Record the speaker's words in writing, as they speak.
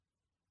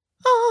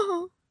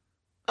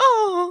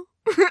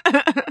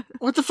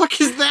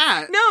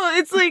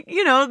like,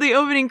 the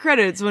opening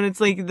credits when it's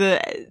like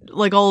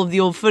all of the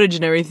old footage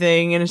and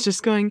everything, and it's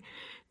just going,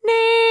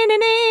 nee, nee,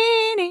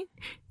 nee, nee,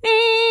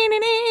 nee, nee,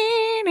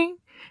 nee,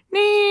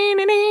 nee,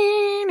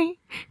 nee, nee,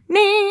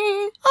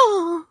 nee,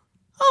 oh.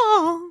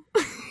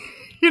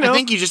 I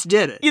think you just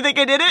did it. You think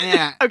I did it?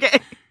 Yeah.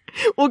 Okay.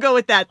 We'll go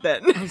with that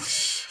then.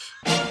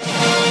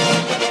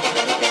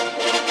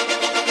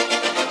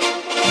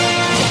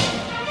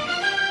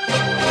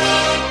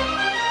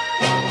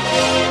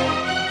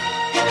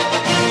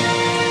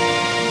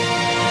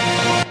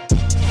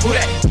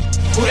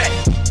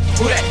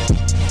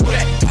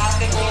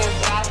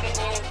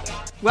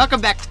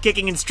 Welcome back to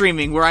Kicking and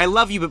Streaming, where I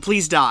love you, but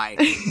please die.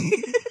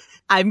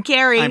 I'm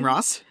Carrie. I'm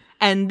Ross.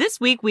 And this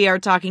week we are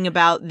talking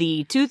about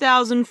the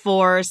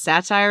 2004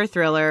 satire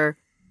thriller,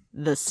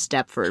 The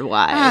Stepford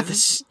Wives. The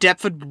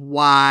Stepford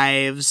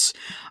Wives.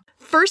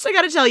 First, I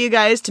gotta tell you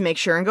guys to make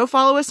sure and go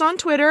follow us on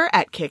Twitter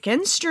at Kick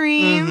and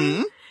Stream.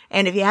 Mm-hmm.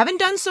 And if you haven't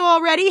done so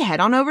already, head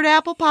on over to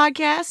Apple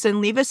Podcasts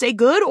and leave us a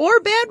good or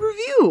bad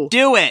review.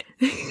 Do it.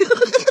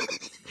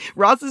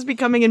 Ross is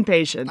becoming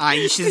impatient.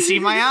 You should see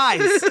my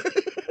eyes.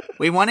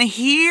 We want to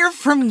hear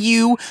from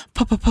you,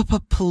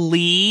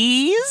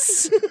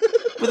 please?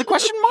 With a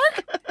question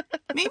mark?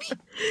 Maybe?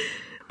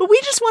 But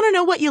we just want to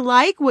know what you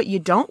like, what you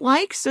don't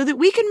like, so that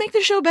we can make the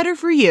show better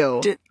for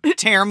you.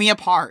 Tear me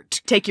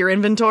apart. Take your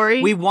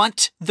inventory. We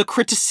want the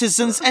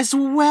criticisms as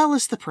well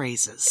as the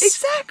praises.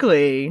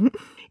 Exactly.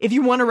 If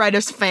you want to write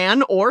us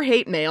fan or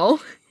hate mail,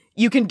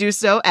 you can do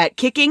so at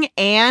kicking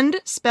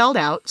and spelled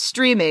out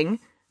streaming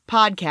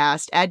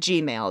podcast at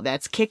Gmail.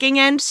 That's kicking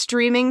and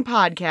streaming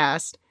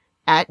podcast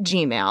at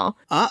Gmail.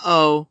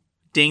 Uh-oh.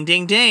 Ding,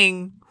 ding,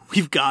 ding.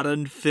 We've got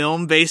a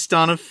film based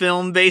on a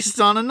film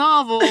based on a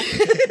novel. That's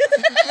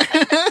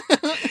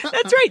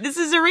right. This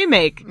is a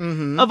remake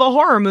of a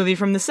horror movie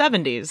from the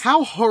 70s.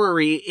 How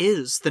horror-y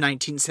is the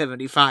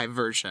 1975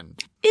 version?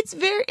 It's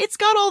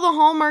got all the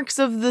hallmarks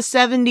of the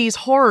 70s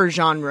horror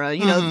genre.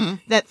 You know,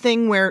 that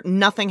thing where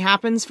nothing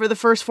happens for the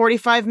first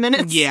 45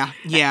 minutes. Yeah.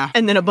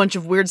 And then a bunch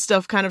of weird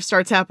stuff kind of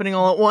starts happening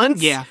all at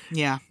once.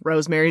 Yeah.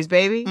 Rosemary's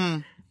Baby.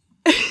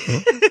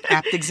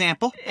 Apt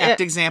example.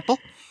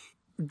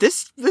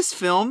 This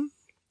film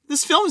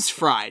is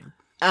fried.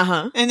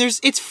 Uh-huh. And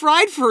it's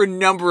fried for a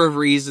number of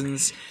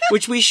reasons,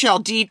 which we shall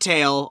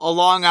detail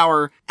along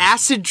our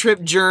acid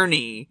trip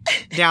journey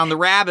down the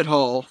rabbit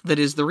hole that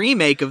is the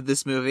remake of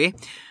this movie.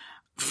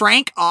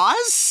 Frank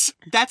Oz?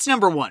 That's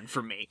number one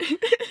for me.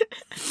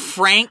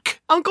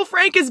 Uncle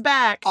Frank is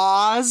back.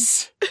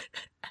 Oz?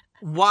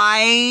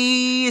 Why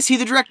is he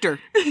the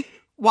director?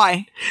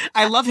 Why?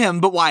 I love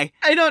him, but why?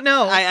 I don't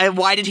know.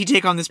 Why did he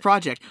take on this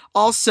project?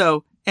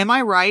 Also, am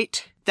I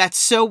right? That's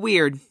so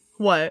weird.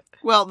 What?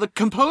 Well, the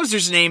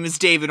composer's name is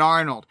David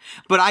Arnold,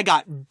 but I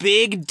got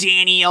big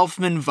Danny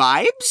Elfman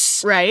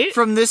vibes. Right.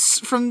 From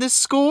this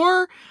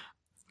score.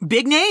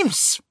 Big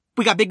names.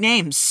 We got big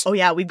names. Oh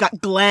yeah, we've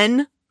got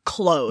Glenn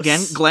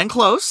Close. Glenn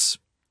Close.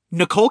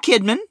 Nicole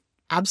Kidman.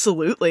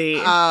 Absolutely.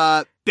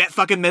 Bette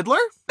fucking Midler.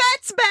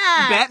 Bette's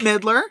back. Bette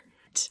Midler.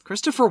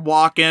 Christopher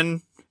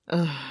Walken.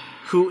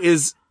 Who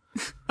is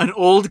an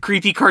old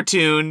creepy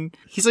cartoon.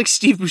 He's like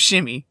Steve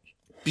Buscemi.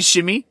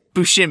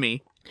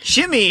 Buscemi.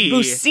 Shimmy!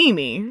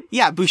 Buscemi.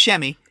 Yeah,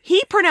 Buscemi.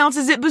 He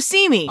pronounces it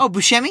Buscemi. Oh,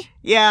 Buscemi?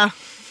 Yeah.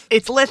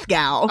 It's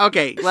Lithgow.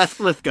 Okay,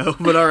 Lithgow,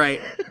 but alright.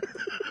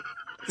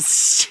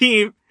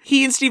 He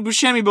and Steve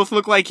Buscemi both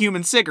look like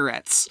human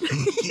cigarettes.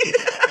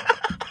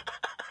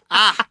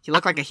 You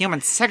look like a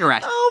human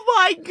cigarette. Oh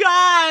my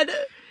god!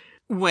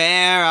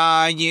 Where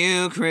are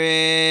you,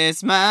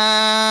 Christmas?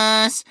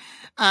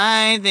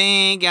 I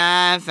think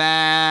I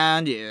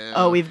found you.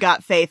 Oh, we've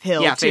got Faith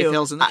Hill, yeah, too. Faith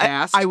Hill's in the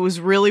cast. I was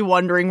really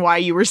wondering why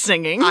you were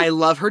singing. I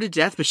love her to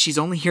death, but she's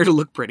only here to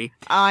look pretty.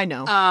 I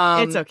know.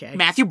 It's okay.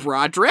 Matthew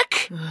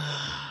Broderick?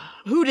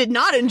 Who did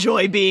not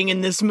enjoy being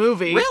in this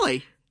movie.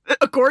 Really?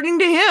 According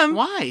to him.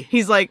 Why?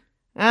 He's like,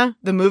 the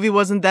movie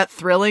wasn't that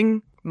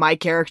thrilling. My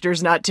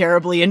character's not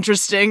terribly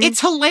interesting.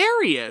 It's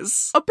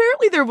hilarious.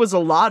 Apparently there was a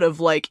lot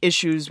of,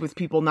 issues with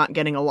people not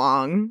getting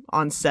along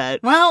on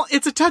set. Well,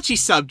 it's a touchy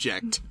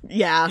subject.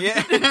 Yeah.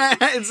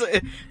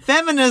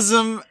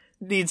 Feminism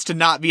needs to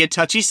not be a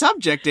touchy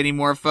subject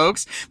anymore,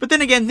 folks. But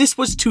then again, this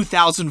was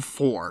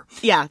 2004.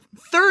 Yeah.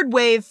 Third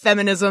wave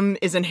feminism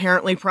is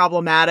inherently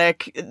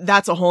problematic.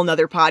 That's a whole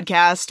nother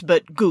podcast,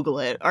 but Google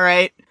it, all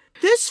right?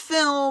 This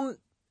film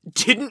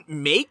didn't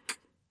make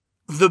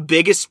the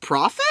biggest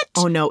profit?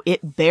 Oh no,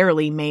 it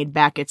barely made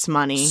back its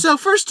money. So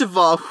first of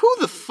all, who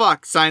the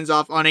fuck signs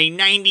off on a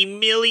 $90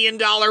 million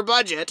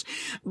budget?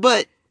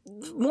 But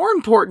more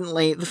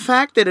importantly, the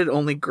fact that it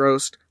only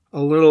grossed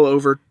a little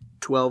over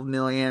 $12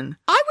 million.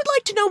 I would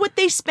like to know what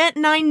they spent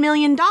 $9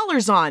 million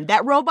on.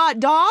 That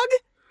robot dog?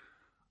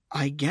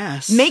 I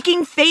guess.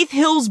 Making Faith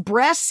Hill's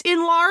breasts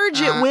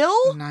enlarge at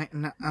will?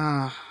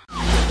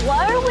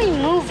 Why are we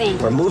moving?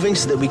 We're moving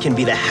so that we can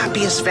be the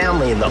happiest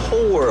family in the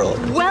whole world.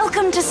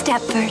 Welcome to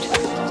Stepford.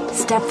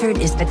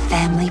 Stepford is the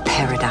family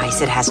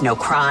paradise. It has no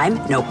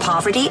crime, no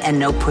poverty, and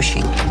no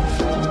pushing.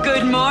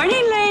 Good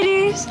morning,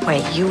 ladies. Pilates?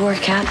 Wait, you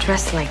work out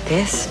dressed like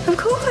this? Of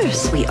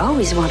course. We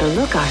always want to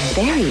look our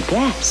very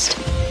best.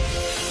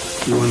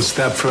 You and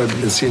Stepford,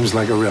 it seems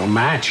like a real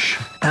match.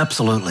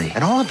 Absolutely.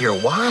 And all of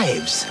your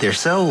wives, they're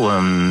so,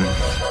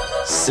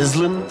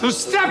 sizzling. To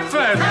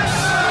Stepford!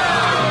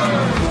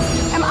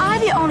 Am I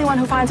the only one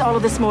who finds all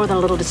of this more than a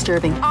little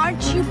disturbing?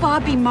 Aren't you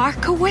Bobby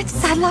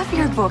Markowitz? I love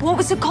your book. What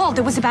was it called?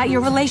 It was about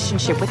your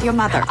relationship with your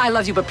mother. I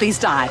love you, but please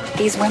die.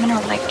 These women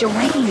are like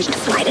deranged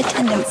flight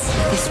attendants.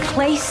 This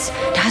place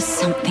does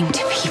something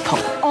to people.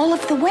 All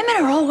of the women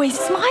are always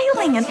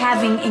smiling and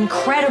having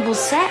incredible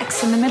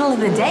sex in the middle of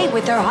the day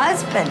with their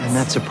husbands. And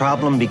that's a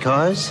problem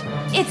because?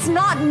 It's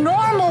not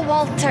normal,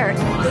 Walter.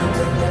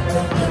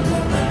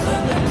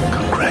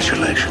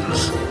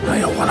 Congratulations. Now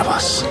you're one of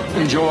us.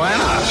 And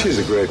Joanna, she's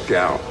a great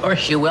gal. Or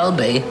she will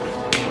be.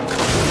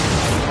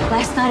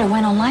 Last night I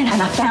went online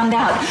and I found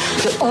out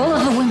that all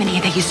of the women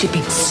here, they used to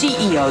be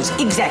CEOs,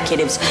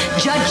 executives,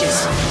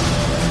 judges.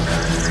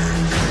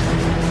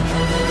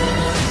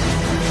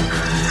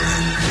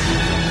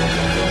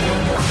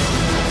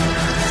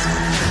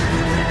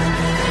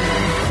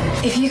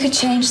 If you could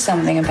change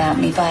something about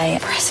me by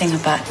pressing a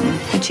button,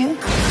 would you?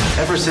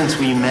 Ever since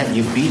we met,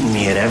 you've beaten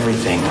me at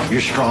everything. You're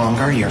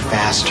stronger, you're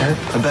faster,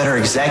 a better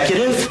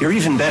executive, you're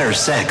even better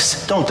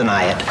sex. Don't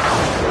deny it.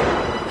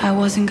 I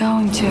wasn't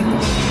going to.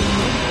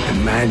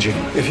 Imagine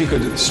if you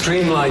could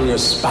streamline your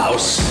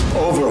spouse,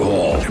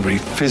 overhaul every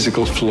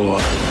physical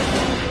flaw.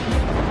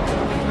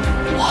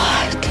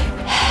 What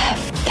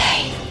have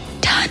they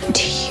done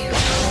to you?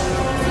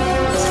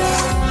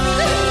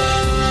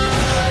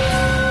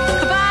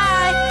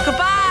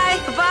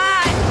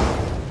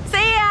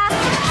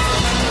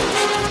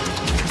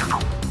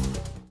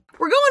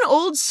 We're going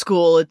old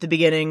school at the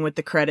beginning with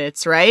the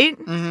credits, right?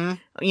 Mm-hmm.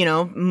 You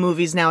know,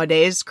 movies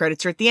nowadays,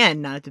 credits are at the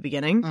end, not at the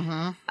beginning.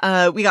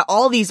 Mm-hmm. We got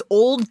all these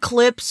old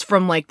clips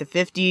from like the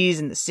 50s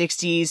and the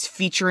 60s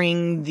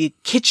featuring the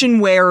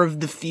kitchenware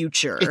of the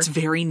future. It's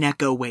very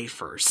Necco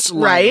wafers.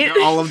 Right? Like,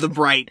 all of the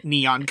bright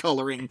neon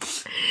coloring.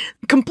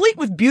 Complete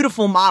with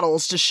beautiful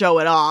models to show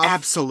it off.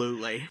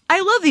 Absolutely. I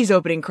love these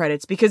opening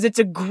credits because it's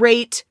a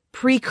great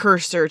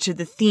precursor to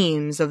the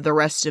themes of the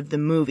rest of the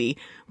movie.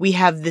 We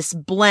have this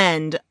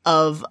blend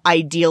of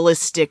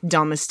idealistic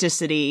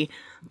domesticity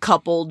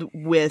coupled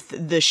with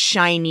the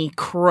shiny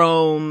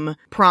chrome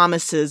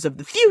promises of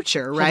the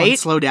future, right? Hold on,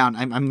 slow down.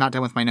 I'm not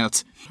done with my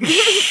notes.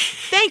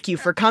 Thank you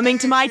for coming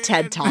to my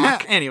TED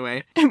Talk.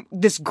 Anyway.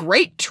 This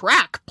great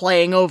track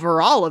playing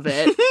over all of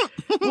it.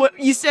 What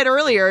you said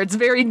earlier, it's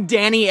very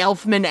Danny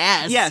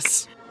Elfman-esque.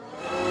 Yes.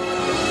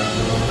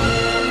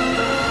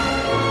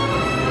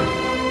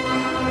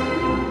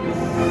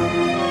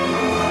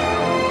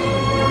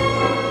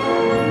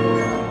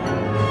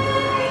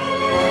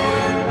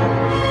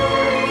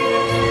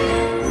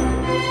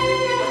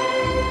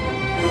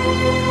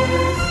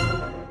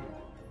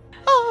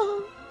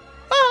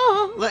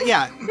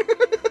 Yeah.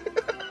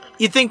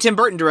 You'd think Tim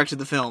Burton directed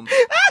the film.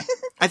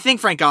 I think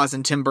Frank Oz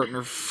and Tim Burton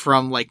are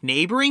from, like,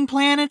 neighboring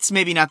planets.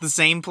 Maybe not the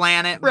same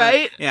planet.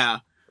 Right? But, yeah.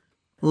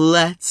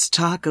 Let's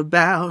talk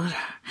about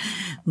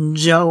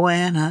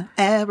Joanna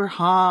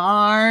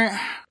Eberhart.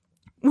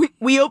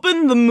 We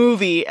opened the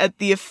movie at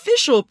the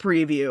official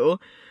preview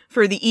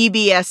for the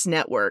EBS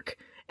network,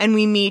 and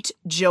we meet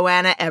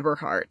Joanna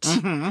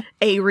Eberhart,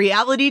 a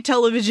reality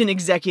television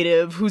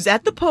executive who's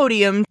at the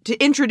podium to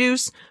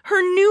introduce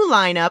her new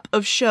lineup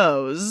of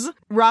shows.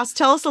 Ross,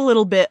 tell us a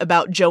little bit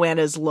about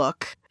Joanna's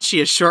look. She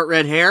has short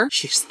red hair.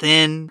 She's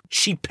thin.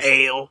 She's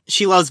pale.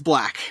 She loves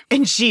black.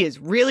 And she is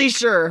really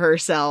sure of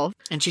herself.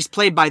 And she's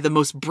played by the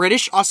most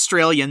British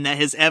Australian that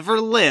has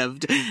ever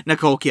lived,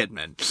 Nicole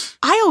Kidman.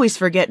 I always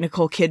forget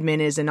Nicole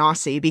Kidman is an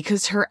Aussie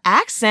because her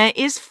accent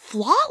is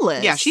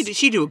flawless. Yeah,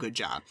 she do a good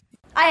job.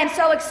 I am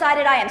so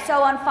excited, I am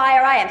so on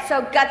fire, I am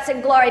so guts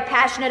and glory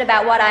passionate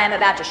about what I am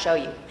about to show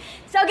you.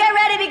 So get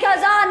ready,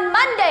 because on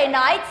Monday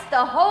nights,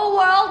 the whole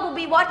world will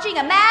be watching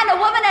a man, a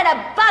woman, and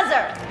a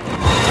buzzer.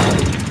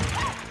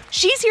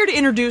 She's here to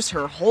introduce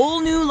her whole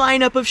new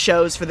lineup of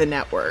shows for the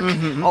network.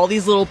 Mm-hmm. All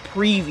these little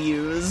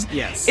previews.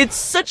 Yes. It's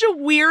such a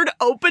weird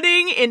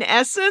opening in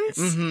essence,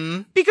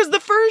 because the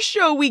first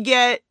show we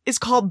get is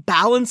called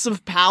Balance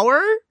of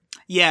Power.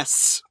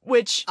 Yes.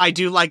 Which I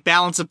do like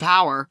Balance of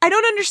Power. I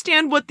don't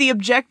understand what the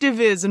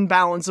objective is in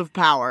Balance of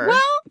Power.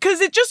 Well,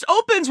 because it just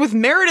opens with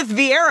Meredith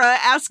Vieira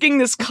asking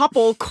this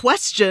couple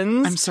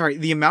questions. I'm sorry,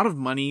 the amount of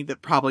money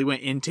that probably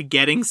went into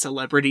getting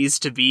celebrities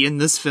to be in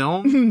this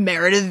film.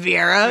 Meredith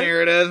Vieira.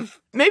 Meredith.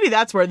 Maybe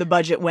that's where the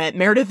budget went.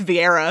 Meredith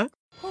Vieira.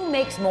 Who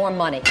makes more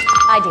money?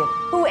 I do.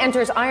 Who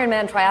enters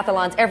Ironman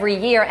triathlons every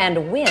year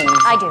and wins?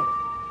 I do.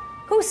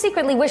 Who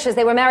secretly wishes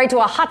they were married to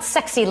a hot,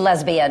 sexy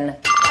lesbian?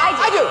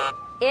 I do.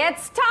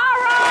 It's Tara!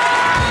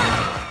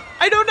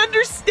 I don't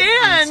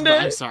understand.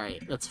 I'm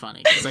sorry. That's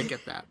funny, because I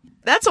get that.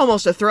 That's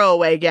almost a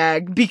throwaway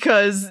gag,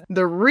 because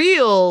the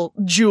real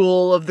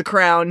jewel of the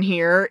crown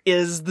here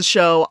is the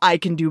show I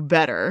Can Do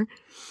Better,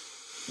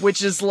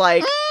 which is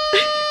like...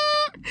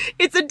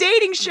 It's a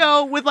dating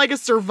show with like a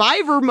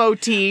Survivor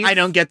motif. I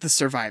don't get the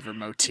Survivor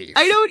motif.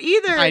 I don't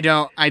either.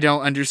 I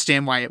don't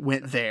understand why it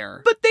went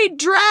there. But they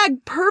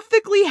drag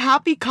perfectly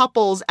happy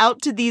couples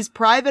out to these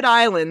private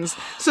islands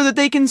so that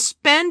they can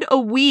spend a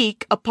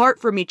week apart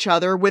from each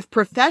other with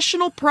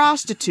professional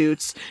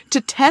prostitutes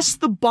to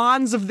test the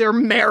bonds of their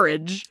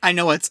marriage. I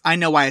know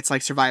why it's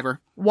like Survivor.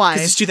 Why?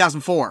 Because it's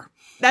 2004.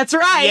 That's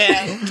right.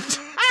 Yeah.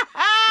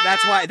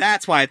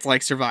 That's why it's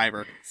like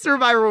Survivor.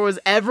 Survivor was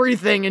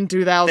everything in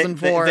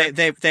 2004.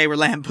 They were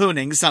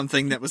lampooning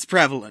something that was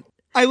prevalent.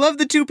 I love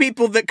the two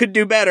people that could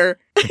do better.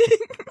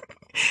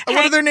 What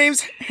are their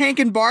names? Hank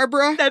and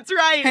Barbara? That's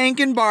right. Hank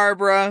and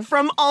Barbara.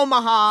 From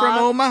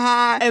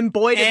Omaha. And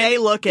boy, did they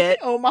look it.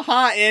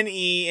 Omaha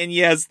NE, and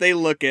yes, they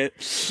look it.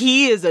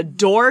 He is a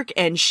dork,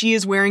 and she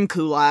is wearing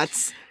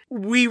culottes.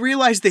 We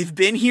realize they've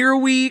been here a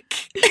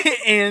week,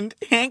 and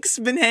Hank's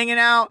been hanging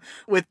out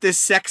with this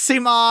sexy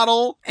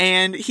model,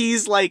 and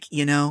he's like,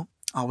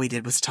 all we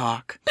did was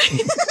talk.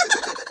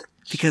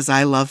 Because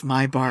I love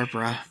my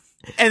Barbara.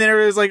 And then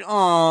everybody's like,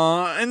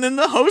 "Aw!" And then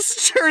the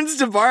host turns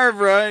to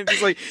Barbara and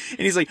he's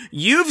like,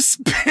 "You've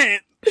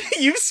spent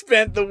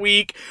the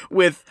week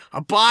with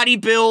a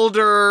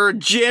bodybuilder,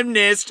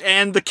 gymnast,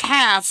 and the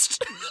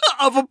cast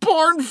of a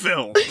porn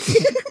film.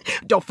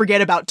 Don't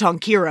forget about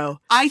Tonkiro."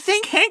 I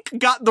think Hank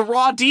got the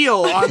raw deal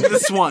on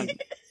this one.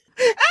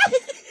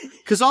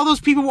 Because all those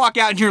people walk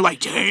out and you're like,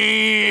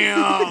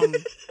 "Damn."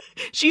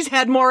 She's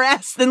had more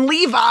ass than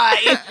Levi.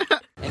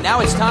 And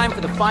now it's time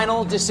for the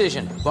final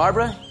decision.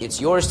 Barbara,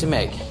 it's yours to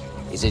make.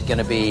 Is it going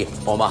to be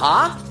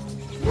Omaha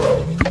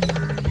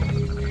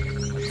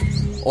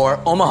or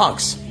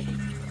Omahunks?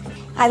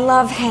 I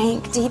love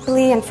Hank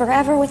deeply and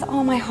forever with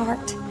all my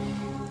heart.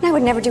 And I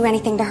would never do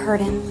anything to hurt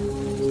him.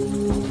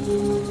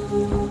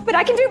 But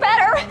I can do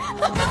better.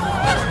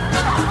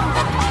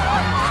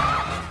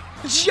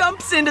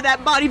 Jumps into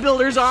that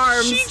bodybuilder's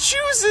arms. She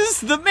chooses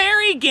the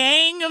merry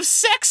gang of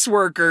sex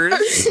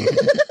workers.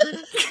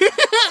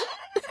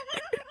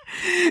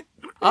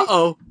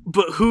 Uh-oh,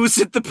 but who's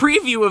at the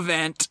preview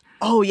event?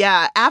 Oh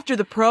yeah, after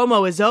the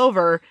promo is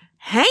over,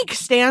 Hank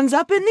stands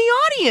up in the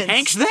audience.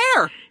 Hank's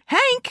there.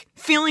 Hank,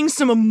 feeling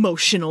some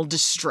emotional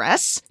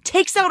distress,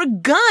 takes out a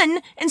gun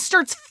and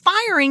starts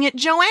firing at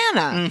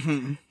Joanna.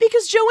 Mm-hmm.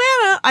 Because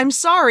Joanna, I'm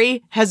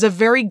sorry, has a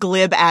very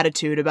glib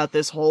attitude about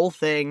this whole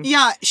thing.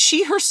 Yeah,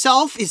 she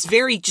herself is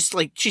very,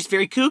 she's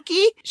very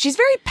kooky. She's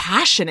very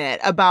passionate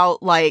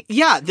about,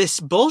 this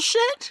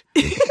bullshit.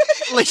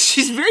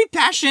 She's very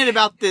passionate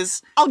about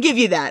this. I'll give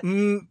you that.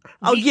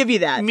 I'll give you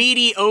that.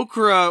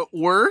 Mediocre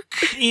work,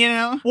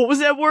 What was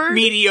that word?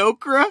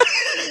 Mediocre.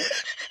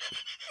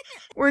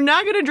 We're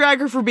not going to drag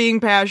her for being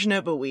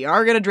passionate, but we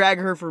are going to drag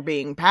her for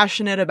being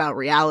passionate about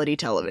reality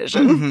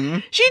television. Mm-hmm.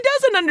 She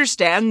doesn't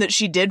understand that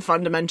she did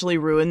fundamentally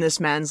ruin this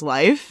man's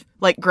life.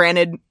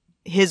 Granted,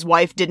 his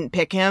wife didn't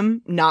pick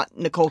him, not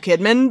Nicole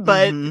Kidman,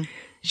 but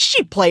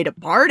she played a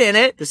part in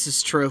it. This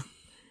is true.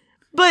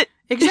 But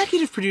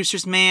executive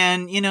producers,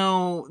 man,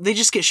 they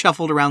just get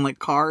shuffled around like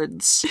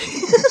cards.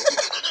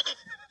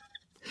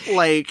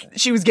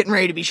 She was getting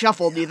ready to be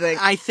shuffled, do you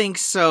think? I think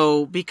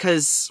so,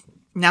 because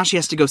now she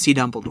has to go see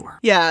Dumbledore.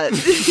 Yeah.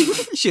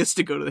 She has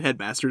to go to the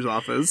headmaster's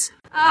office.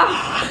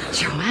 Oh,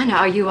 Joanna,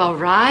 are you all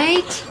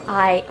right?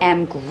 I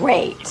am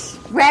great.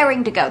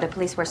 Raring to go. The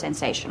police were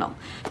sensational.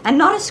 And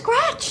not a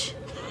scratch.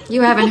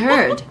 You haven't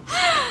heard.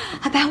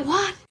 About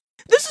what?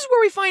 This is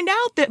where we find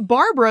out that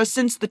Barbara,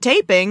 since the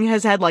taping,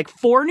 has had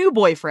 4 new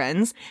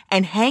boyfriends,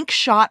 and Hank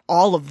shot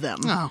all of them.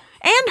 Oh.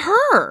 And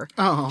her.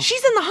 Oh.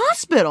 She's in the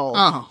hospital.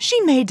 Oh. She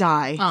may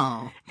die.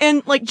 Oh.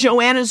 And,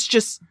 Joanna's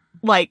just,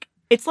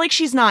 it's like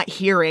she's not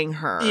hearing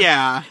her.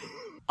 Yeah.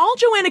 All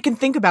Joanna can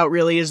think about,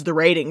 really, is the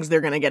ratings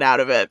they're gonna get out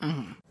of it.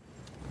 Mm.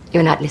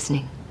 You're not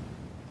listening.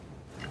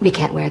 We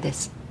can't wear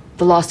this.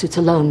 The lawsuits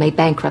alone may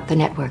bankrupt the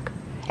network.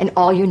 And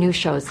all your new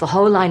shows, the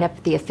whole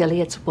lineup, the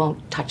affiliates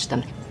won't touch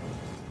them.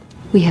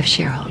 We have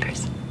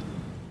shareholders.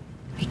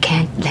 We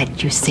can't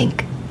let you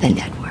sink the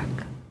network.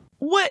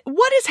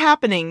 What is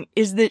happening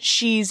is that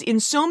she's, in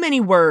so many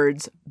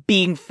words,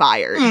 being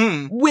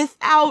fired.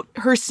 Without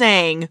her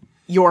saying,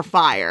 "You're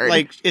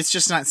fired." It's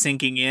just not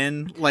sinking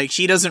in.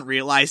 She doesn't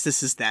realize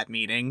this is that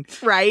meeting.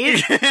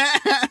 Right?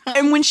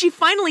 And when she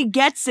finally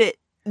gets it,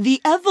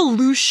 the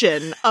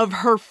evolution of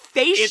her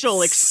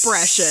facial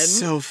expression.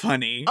 So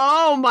funny.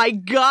 Oh my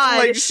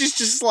God. She's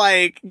just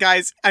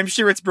guys, I'm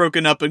sure it's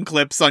broken up in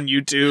clips on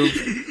YouTube.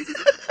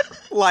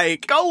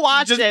 Go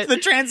watch it. The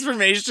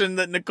transformation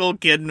that Nicole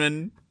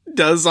Kidman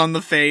does on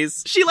the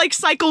face. She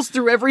cycles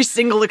through every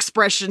single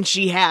expression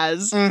she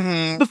has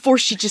before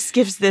she just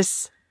gives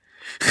this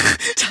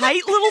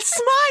tight little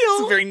smile.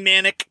 It's a very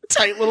manic,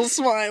 tight little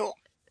smile.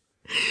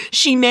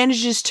 She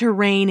manages to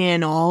rein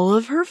in all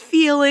of her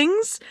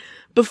feelings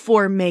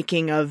before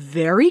making a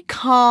very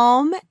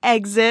calm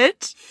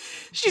exit.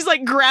 She's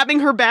grabbing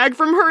her bag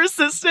from her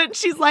assistant.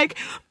 She's like,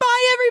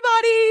 "Bye,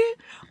 everybody.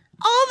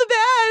 All the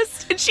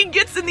best." And she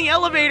gets in the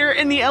elevator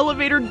and the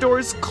elevator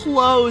doors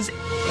close.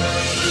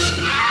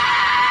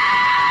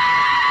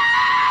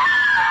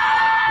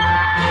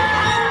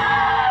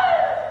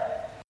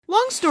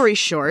 Long story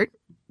short,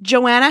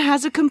 Joanna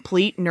has a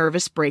complete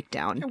nervous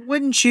breakdown.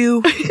 Wouldn't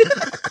you?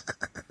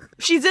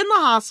 She's in the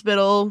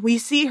hospital. We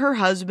see her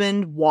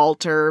husband,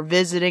 Walter,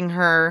 visiting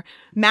her.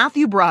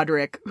 Matthew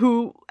Broderick,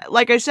 who,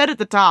 like I said at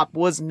the top,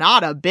 was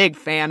not a big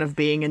fan of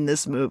being in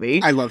this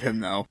movie. I love him,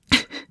 though.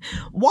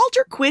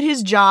 Walter quit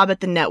his job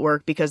at the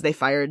network because they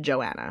fired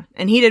Joanna,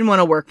 and he didn't want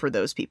to work for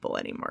those people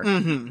anymore.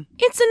 Mm-hmm.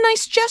 It's a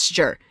nice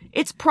gesture.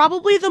 It's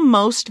probably the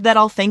most that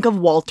I'll think of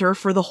Walter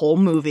for the whole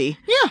movie.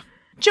 Yeah.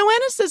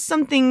 Joanna says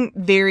something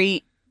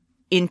very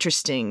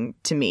interesting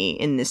to me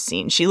in this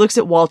scene. She looks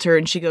at Walter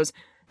and she goes,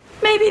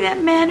 Maybe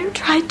that man who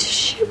tried to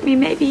shoot me,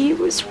 maybe he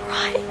was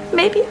right.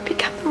 Maybe I've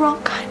become the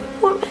wrong kind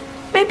of woman.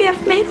 Maybe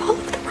I've made all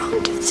of the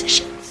wrong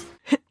decisions.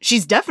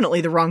 She's definitely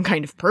the wrong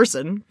kind of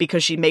person,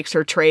 because she makes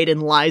her trade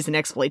in lies and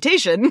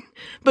exploitation.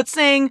 But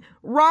saying,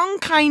 wrong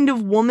kind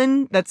of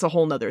woman, that's a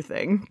whole nother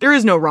thing. There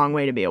is no wrong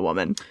way to be a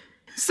woman.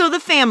 So the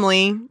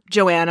family,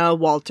 Joanna,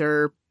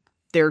 Walter,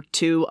 their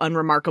 2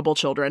 unremarkable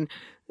children,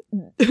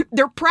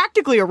 they're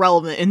practically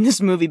irrelevant in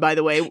this movie, by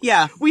the way.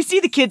 Yeah. We see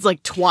the kids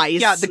like twice.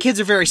 Yeah, the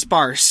kids are very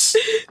sparse.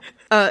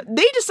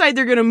 They decide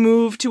they're going to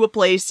move to a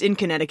place in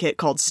Connecticut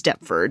called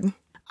Stepford.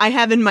 I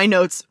have in my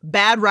notes,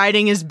 bad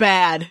writing is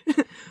bad.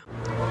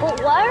 But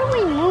why are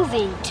we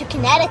moving to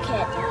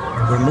Connecticut?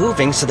 We're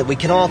moving so that we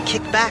can all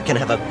kick back and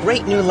have a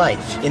great new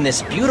life in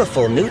this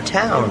beautiful new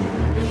town.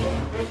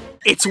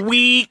 It's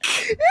weak.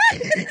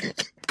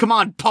 Come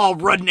on, Paul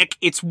Rudnick,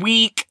 it's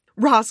weak.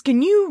 Ross,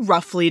 can you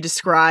roughly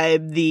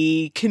describe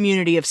the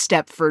community of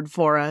Stepford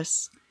for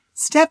us?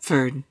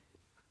 Stepford?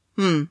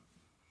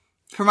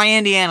 For my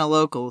Indiana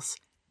locals,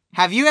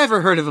 have you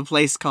ever heard of a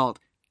place called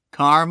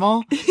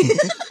Carmel?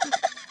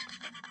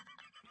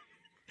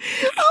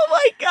 Oh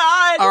my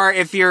god! Or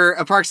if you're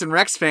a Parks and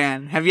Recs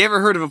fan, have you ever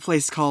heard of a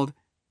place called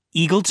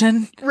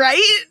Eagleton?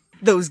 Right?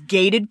 Those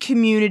gated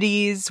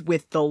communities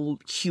with the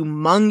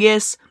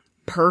humongous,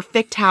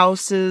 perfect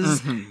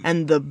houses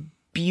and the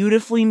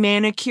beautifully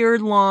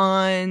manicured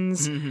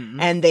lawns,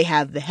 and they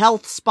have the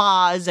health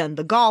spas and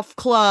the golf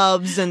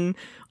clubs and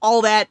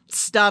all that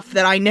stuff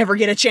that I never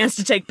get a chance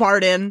to take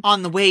part in.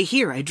 On the way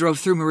here, I drove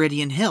through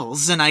Meridian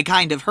Hills, and I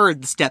kind of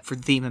heard the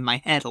Stepford theme in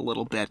my head a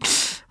little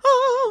bit.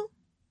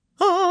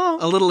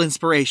 A little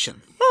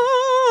inspiration.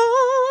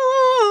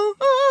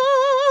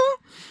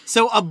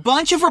 So a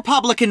bunch of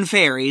Republican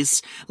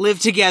fairies live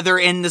together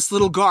in this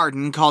little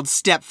garden called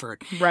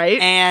Stepford.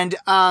 Right. And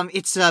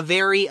it's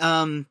very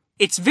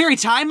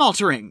time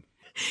altering.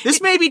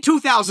 This may be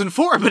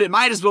 2004, but it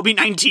might as well be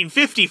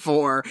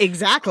 1954.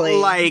 Exactly.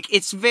 Like,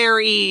 it's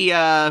very,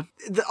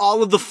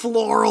 all of the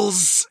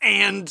florals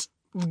and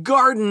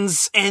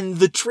gardens and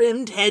the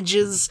trimmed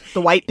hedges.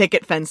 The white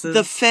picket fences.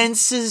 The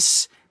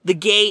fences, the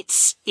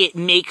gates. It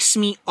makes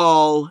me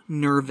all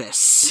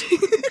nervous.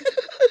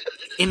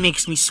 It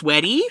makes me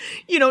sweaty.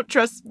 You don't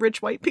trust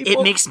rich white people?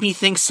 It makes me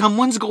think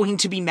someone's going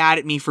to be mad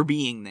at me for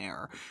being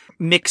there.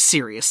 Mix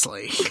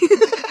seriously.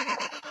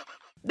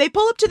 They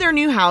pull up to their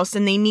new house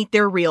and they meet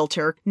their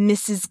realtor,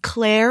 Mrs.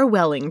 Claire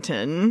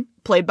Wellington,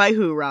 played by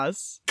who,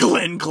 Ross?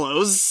 Glenn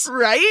Close.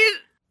 Right?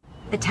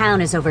 The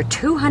town is over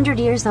 200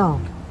 years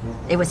old.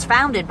 It was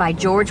founded by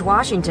George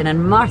Washington,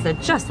 and Martha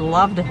just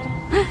loved it.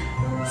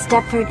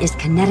 Stepford is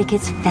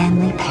Connecticut's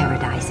family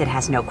paradise. It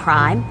has no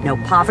crime, no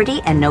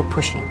poverty, and no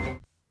pushing.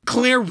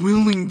 Claire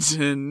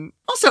Wellington.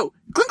 Also,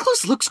 Glenn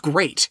Close looks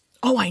great.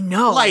 Oh, I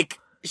know. Like,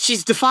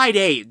 she's defied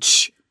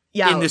age.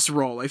 Yeah. In this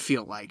role, I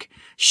feel like.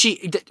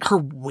 Her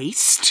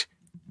waist?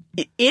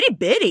 Itty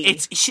bitty.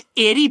 It's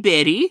itty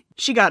bitty.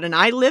 She got an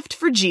eye lift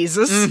for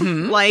Jesus.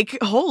 Like,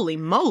 holy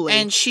moly.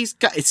 And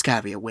it's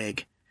gotta be a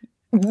wig.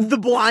 The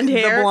blonde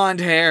hair. The blonde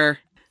hair.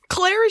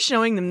 Claire is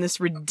showing them this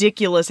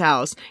ridiculous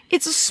house.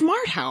 It's a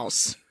smart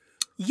house.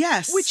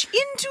 Yes. Which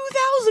in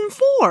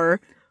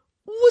 2004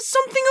 was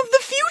something of the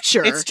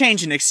future. It's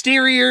changing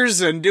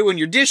exteriors and doing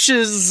your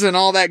dishes and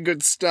all that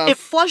good stuff. It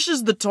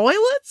flushes the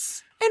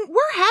toilets. And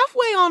we're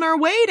halfway on our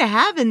way to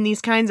having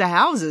these kinds of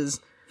houses.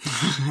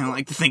 I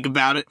like to think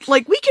about it.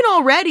 Like, we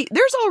already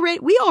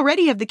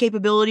have the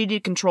capability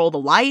to control the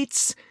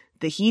lights,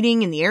 the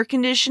heating, and the air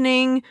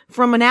conditioning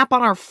from an app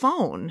on our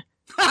phone.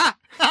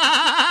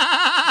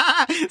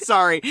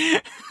 Sorry.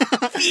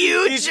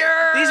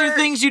 Future! These are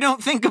things you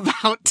don't think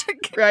about.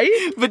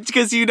 Right? But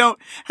because you don't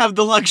have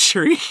the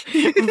luxury.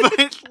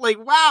 But, like,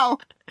 wow.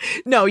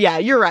 No, yeah,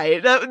 you're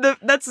right.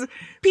 That's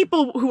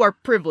people who are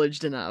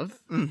privileged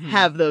enough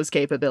have those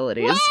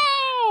capabilities.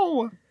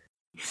 Wow!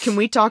 Can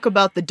we talk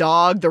about the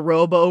dog, the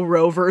Robo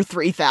Rover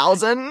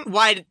 3000?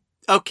 Why?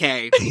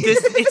 Okay.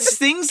 It's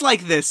things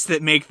like this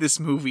that make this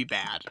movie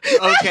bad.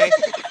 Okay?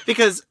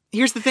 Because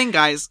here's the thing,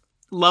 guys.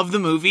 Love the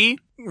movie.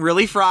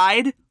 Really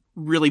fried.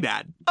 Really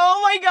bad.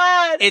 Oh my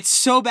god! It's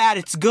so bad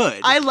it's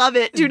good. I love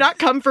it. Do not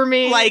come for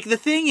me. Like, the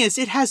thing is,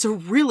 it has a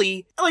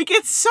really... Like,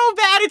 it's so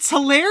bad it's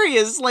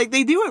hilarious. Like,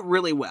 they do it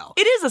really well.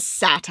 It is a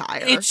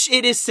satire.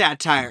 It is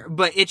satire,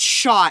 but it's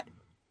shot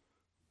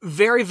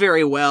very,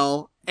 very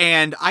well,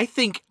 and I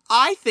think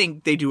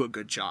they do a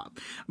good job.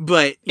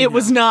 But it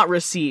was not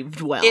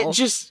received well.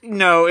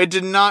 It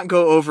did not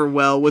go over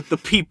well with the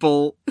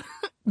people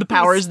the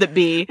powers that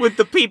be. With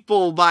the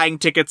people buying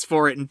tickets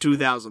for it in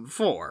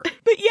 2004.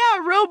 But yeah,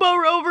 Robo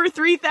Rover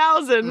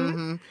 3000.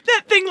 Mm-hmm.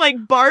 That thing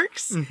like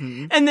barks,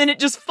 and then it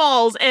just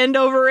falls end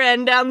over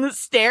end down the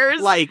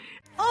stairs. Like,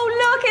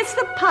 oh, look, it's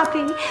the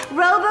puppy.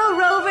 Robo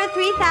Rover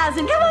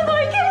 3000. Come on,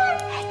 boy, come on.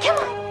 Come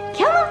on,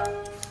 come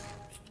on.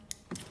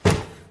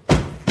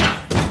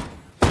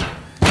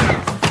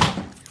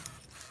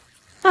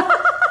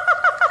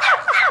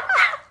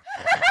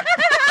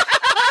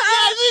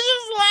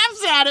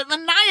 at it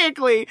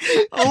maniacally,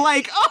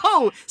 like,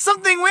 oh,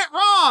 something went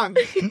wrong.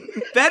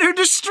 Better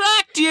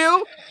distract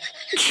you.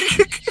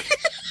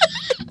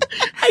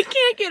 I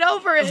can't get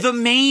over it. The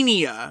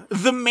mania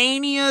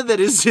that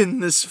is in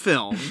this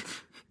film.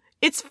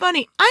 It's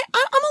funny. I'm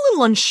a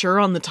little unsure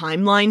on the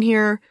timeline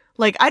here.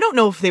 Like, I don't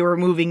know if they were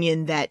moving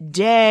in that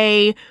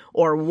day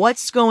or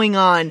what's going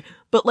on,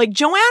 but like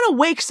Joanna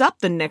wakes up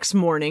the next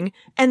morning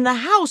and the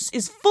house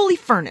is fully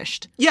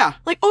furnished. Yeah.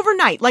 Like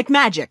overnight, like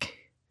magic.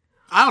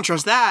 I don't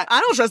trust that. I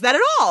don't trust that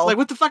at all. Like,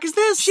 what the fuck is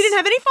this? She didn't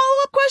have any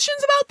follow-up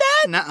questions about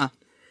that? Nuh-uh.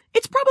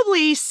 It's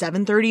probably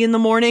 7:30 in the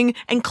morning,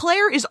 and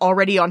Claire is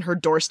already on her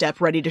doorstep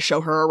ready to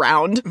show her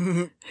around.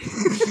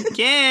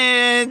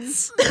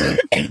 Kids!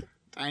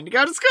 Time to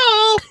go to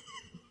school!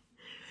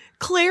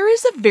 Claire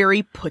is a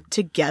very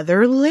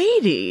put-together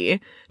lady,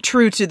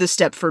 true to the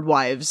Stepford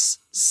wives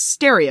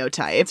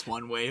stereotype. That's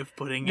one way of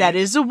putting it. That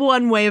is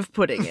one way of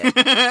putting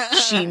it.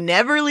 She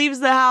never leaves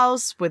the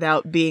house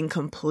without being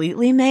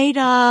completely made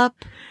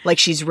up, like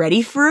she's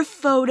ready for a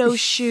photo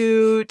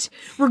shoot,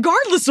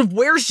 regardless of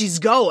where she's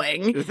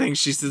going. I think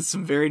she's in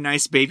some very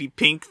nice baby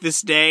pink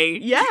this day.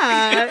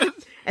 Yeah.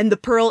 And the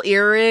pearl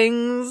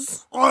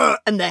earrings.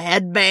 And the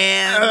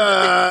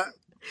headband.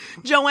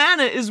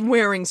 Joanna is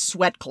wearing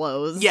sweat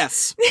clothes.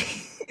 Yes.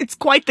 It's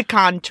quite the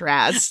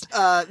contrast.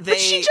 But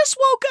she just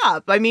woke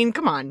up. I mean,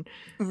 come on.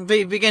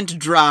 They begin to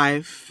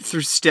drive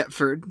through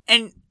Stepford,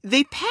 and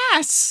they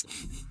pass.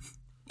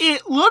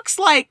 It looks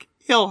like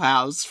Hill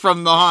House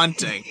from The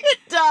Haunting. It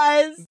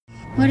does.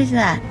 What is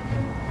that?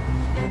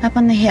 Up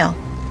on the hill?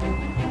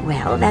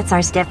 Well, that's our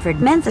Stepford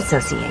Men's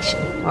Association,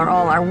 where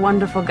all our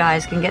wonderful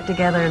guys can get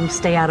together and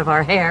stay out of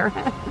our hair.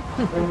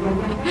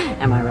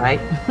 Am I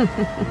right?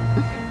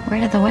 Where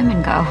do the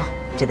women go?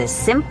 To the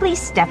Simply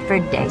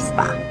Stepford Day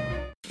Spa.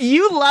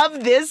 You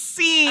love this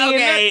scene.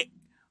 Okay.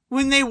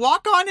 When they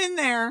walk on in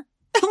there,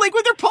 like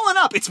when they're pulling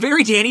up, it's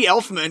very Danny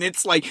Elfman.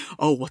 It's like,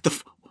 oh, what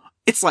the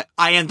it's like,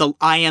 I am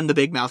the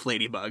big mouth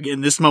ladybug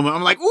in this moment.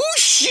 I'm like, oh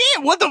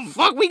shit, what the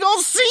fuck we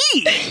gonna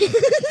see?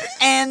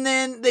 And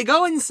then they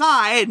go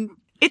inside.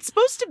 It's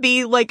supposed to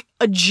be like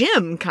a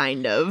gym,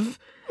 kind of.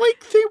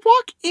 Like, they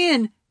walk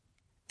in,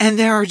 and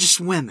there are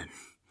just women.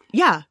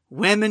 Yeah.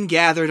 Women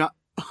gathered on.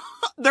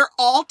 They're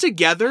all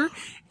together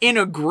in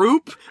a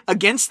group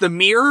against the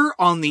mirror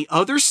on the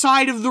other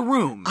side of the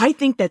room. I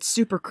think that's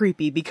super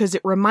creepy because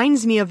it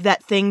reminds me of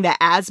that thing that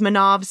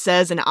Asimov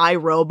says in I,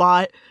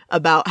 Robot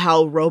about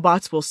how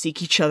robots will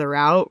seek each other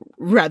out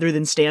rather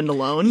than stand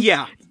alone.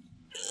 Yeah.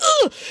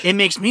 It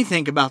makes me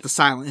think about the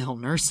Silent Hill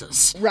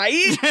nurses.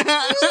 Right?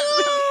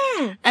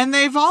 And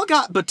they've all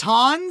got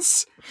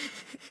batons.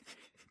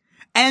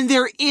 And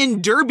they're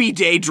in Derby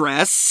Day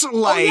dress,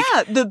 like...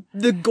 Oh, yeah,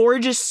 the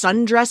gorgeous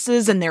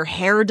sundresses and their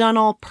hair done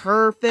all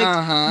perfect.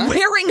 Uh-huh.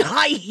 Wearing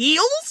high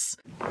heels?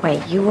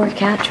 Wait, you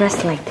work out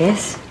dressed like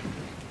this?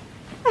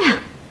 Well,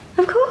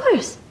 of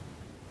course.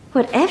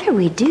 Whatever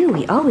we do,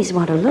 we always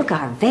want to look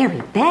our very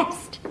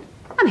best.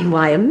 I mean,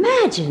 why,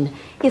 imagine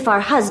if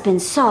our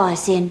husbands saw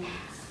us in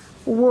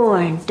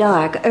worn,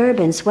 dark,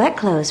 urban sweat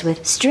clothes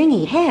with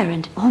stringy hair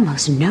and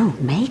almost no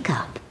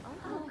makeup.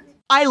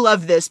 I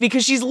love this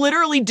because she's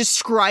literally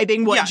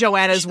describing what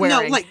Joanna's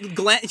wearing. No, like,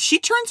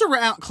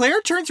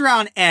 Claire turns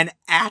around and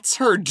ats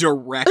her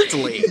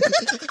directly.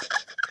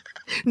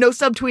 No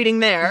subtweeting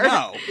there.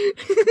 No.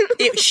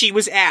 She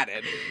was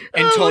added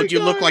and told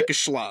you look like a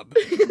schlub.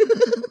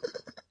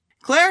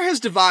 Claire has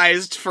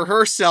devised for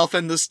herself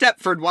and the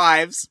Stepford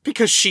wives,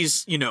 because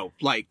she's,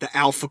 like the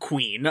alpha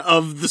queen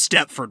of the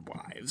Stepford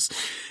wives.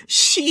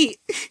 She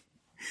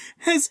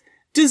has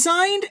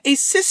designed a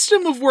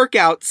system of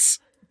workouts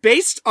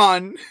based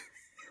on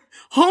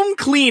home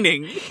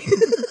cleaning.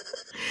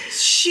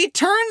 She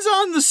turns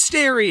on the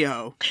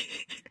stereo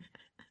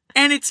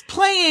and it's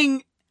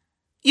playing,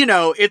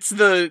 it's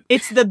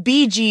the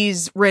Bee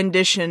Gees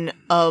rendition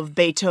of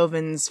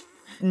Beethoven's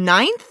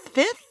 9th,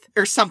 5th?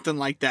 Or something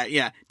like that,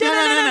 yeah.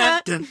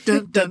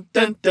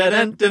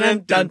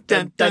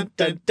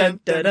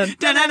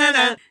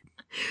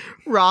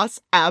 Ross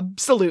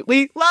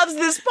absolutely loves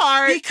this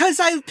part. Because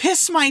I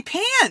piss my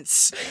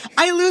pants.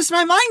 I lose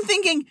my mind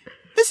thinking,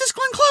 this is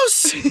Glenn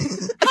Close.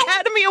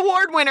 Academy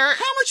Award winner.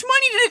 How much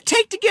money did it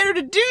take to get her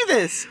to do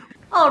this?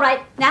 All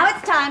right, now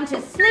it's time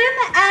to slim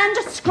and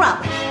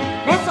scrub.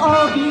 Let's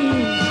all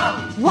be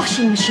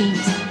washing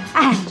machines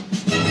and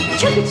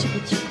chugga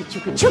chugga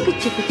chugga chugga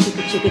chugga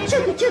chugga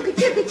chugga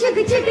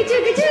chugga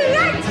chugga chugga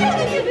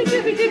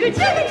chugga chugga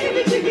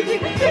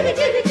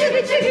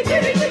chugga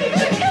chugga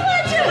chugga. Come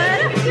on,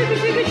 Joanna.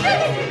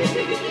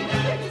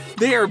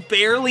 They are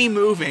barely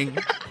moving.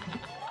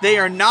 They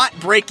are not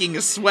breaking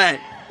a sweat.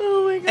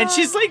 Oh my God. And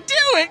she's like, do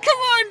it. Come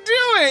on,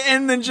 do it.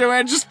 And then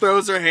Joanna just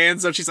throws her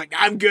hands up. She's like,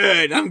 I'm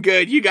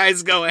good. You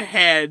guys go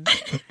ahead.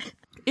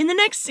 In the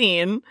next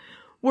scene,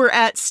 we're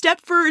at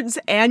Stepford's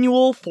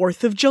annual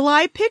 4th of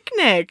July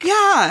picnic.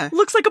 Yeah.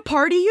 Looks like a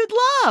party you'd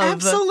love.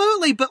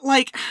 Absolutely. But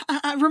like,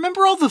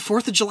 remember all the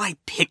 4th of July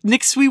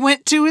picnics we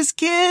went to as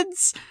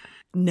kids?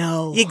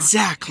 No.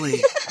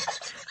 Exactly.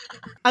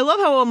 I love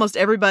how almost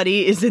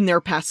everybody is in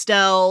their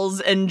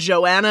pastels, and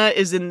Joanna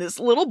is in this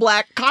little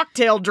black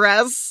cocktail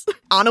dress.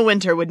 Anna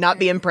Wintour would not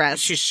be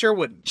impressed. She sure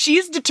wouldn't.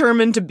 She's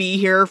determined to be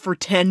here for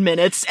 10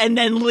 minutes and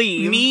then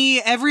leave.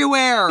 Me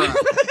everywhere.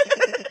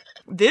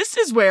 This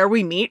is where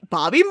we meet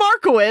Bobby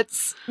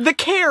Markowitz, the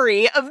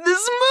Carrie of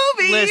this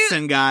movie.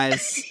 Listen,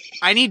 guys.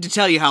 I need to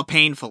tell you how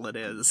painful it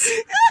is.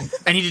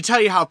 I need to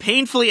tell you how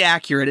painfully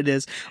accurate it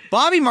is.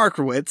 Bobby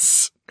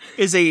Markowitz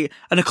is an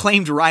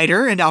acclaimed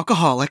writer and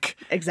alcoholic.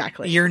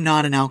 Exactly. You're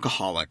not an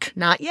alcoholic.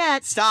 Not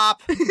yet.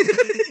 Stop.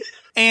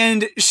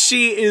 And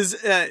she is,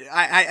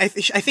 I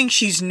think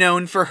she's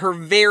known for her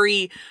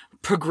very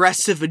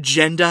progressive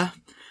agenda.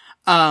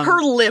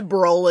 Her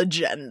liberal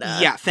agenda.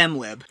 Yeah,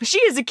 femlib. She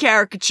is a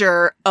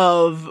caricature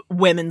of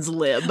women's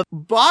lib.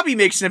 Bobby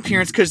makes an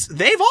appearance because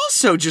they've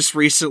also just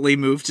recently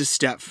moved to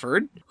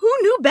Stepford. Who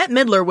knew Bette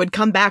Midler would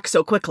come back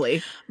so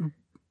quickly?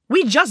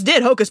 We just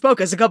did Hocus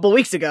Pocus a couple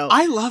weeks ago.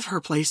 I love her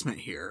placement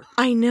here.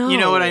 I know. You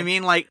know what I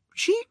mean? Like,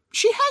 she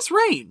has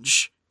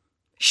range.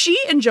 She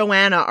and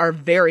Joanna are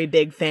very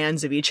big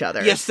fans of each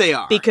other. Yes, they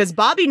are. Because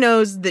Bobby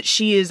knows that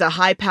she is a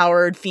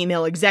high-powered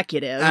female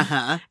executive.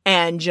 Uh-huh.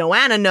 And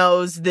Joanna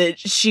knows that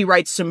she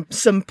writes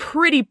some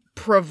pretty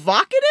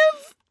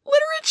provocative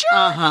literature.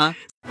 Uh-huh.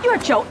 You're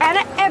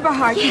Joanna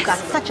Eberhard. You got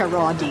such a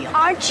raw deal.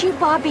 Aren't you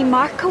Bobby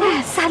Markowitz?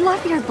 Yes, I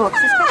love your books,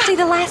 especially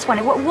the last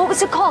one. What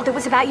was it called? It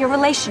was about your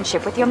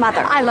relationship with your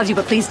mother. I love you,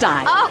 but please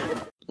die.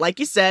 Oh. Like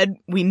you said,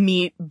 we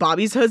meet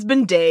Bobby's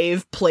husband,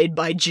 Dave, played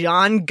by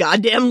John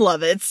Goddamn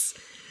Lovitz,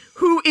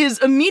 who is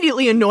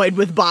immediately annoyed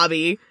with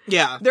Bobby.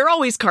 Yeah. They're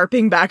always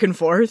carping back and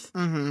forth.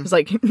 Mm-hmm. It's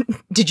like,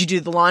 did you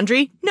do the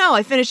laundry? No,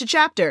 I finished a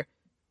chapter.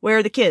 Where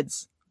are the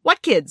kids?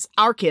 What kids?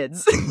 Our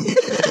kids.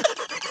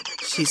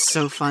 She's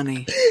so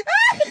funny.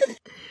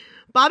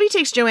 Bobby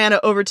takes Joanna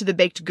over to the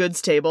baked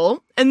goods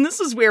table, and this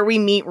is where we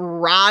meet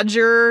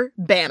Roger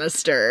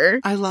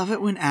Bannister. I love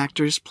it when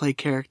actors play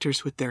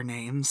characters with their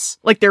names.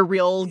 Like their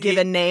real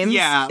given names?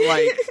 Yeah,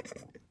 like,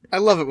 I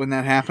love it when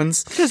that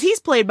happens. Because he's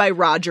played by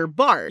Roger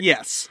Bart.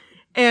 Yes.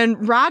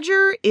 And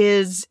Roger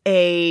is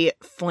a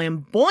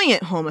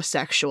flamboyant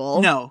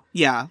homosexual. No,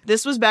 yeah.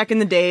 This was back in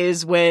the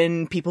days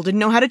when people didn't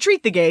know how to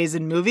treat the gays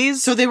in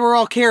movies. So they were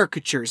all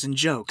caricatures and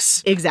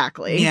jokes.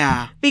 Exactly.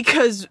 Yeah.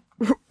 Because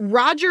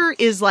Roger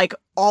is like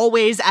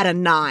always at a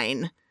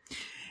 9.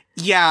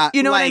 Yeah.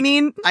 You know what I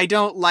mean? I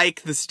don't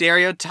like the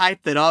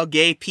stereotype that all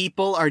gay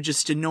people are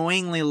just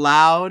annoyingly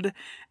loud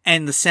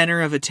and the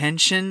center of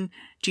attention.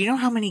 Do you know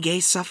how many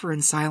gays suffer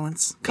in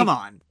silence? Come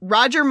on.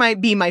 Roger might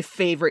be my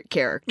favorite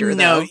character,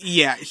 though. No,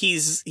 yeah,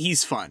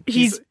 he's fun.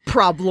 He's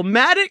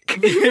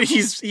problematic.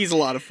 he's a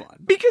lot of fun.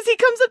 Because he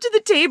comes up to the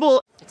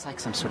table. It's like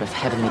some sort of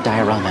heavenly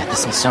diorama at the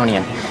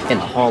Smithsonian in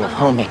the Hall of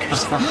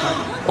Homemakers.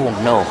 Oh,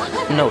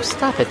 no,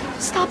 stop it.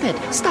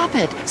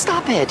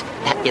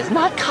 That is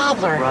not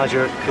cobbler.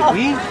 Roger,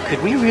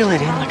 could we reel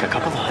it in like a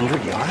couple of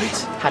 100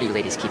 yards? How do you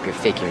ladies keep your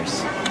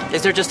figures?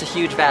 Is there just a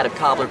huge vat of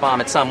cobbler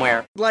vomit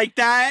somewhere? Like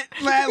that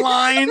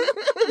line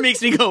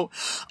makes me go,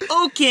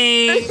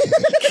 okay.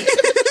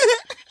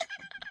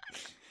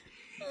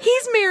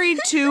 He's married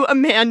to a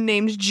man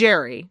named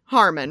Jerry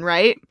Harmon,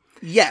 right?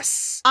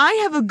 Yes. I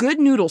have a good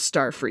noodle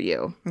star for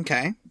you.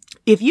 Okay.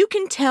 If you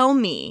can tell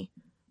me,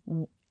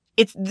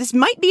 this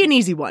might be an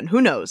easy one,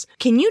 who knows?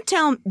 Can you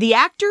tell the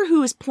actor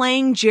who is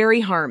playing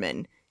Jerry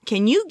Harmon,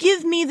 can you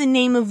give me the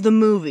name of the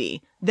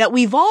movie that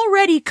we've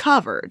already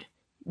covered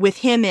with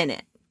him in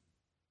it?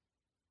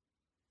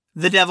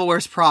 The Devil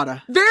Wears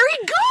Prada. Very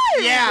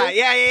good!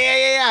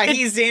 Yeah.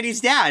 He's Andy's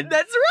dad.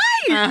 That's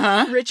right!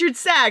 Uh-huh. Richard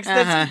Sachs.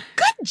 That's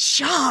good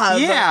job!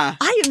 Yeah.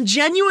 I am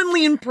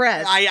genuinely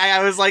impressed.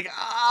 I was like,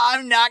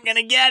 I'm not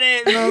gonna get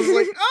it. And I was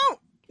like, oh.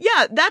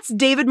 Yeah, that's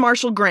David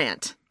Marshall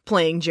Grant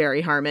playing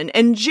Jerry Harmon.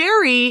 And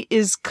Jerry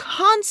is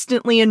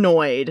constantly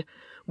annoyed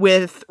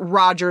with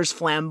Roger's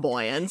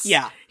flamboyance.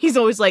 Yeah. He's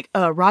always like,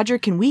 Roger,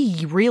 can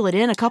we reel it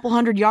in a couple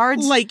 100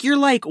 yards? Like, you're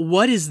like,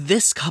 what is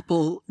this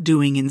couple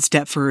doing in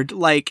Stepford?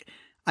 Like,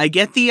 I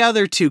get the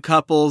other two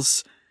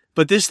couples,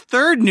 but this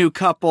third new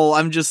couple,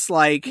 I'm just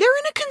like... They're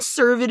in a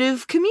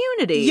conservative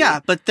community.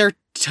 Yeah, but they're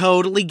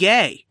totally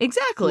gay.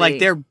 Exactly. Like,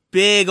 they're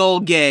big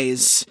old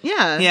gays.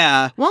 Yeah.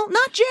 Yeah. Well,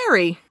 not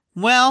Jerry.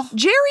 Well,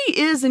 Jerry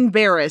is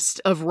embarrassed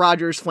of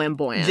Roger's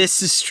flamboyance.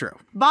 This is true.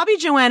 Bobby,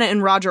 Joanna,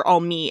 and Roger all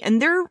meet,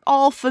 and they're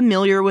all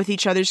familiar with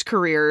each other's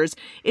careers.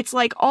 It's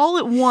like all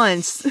at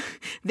once,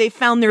 they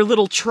found their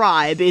little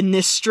tribe in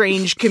this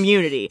strange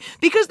community.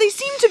 Because they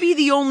seem to be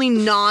the only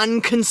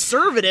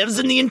non-conservatives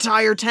in the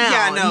entire town.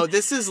 Yeah, no,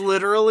 this is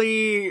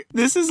literally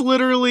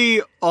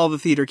all the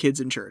theater kids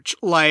in church.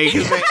 Like,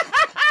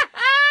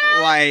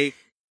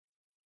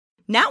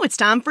 Now it's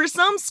time for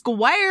some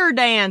square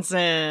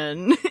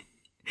dancing.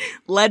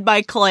 Led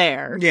by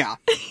Claire. Yeah.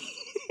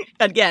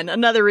 Again,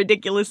 another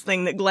ridiculous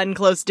thing that Glenn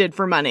Close did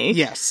for money.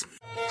 Yes.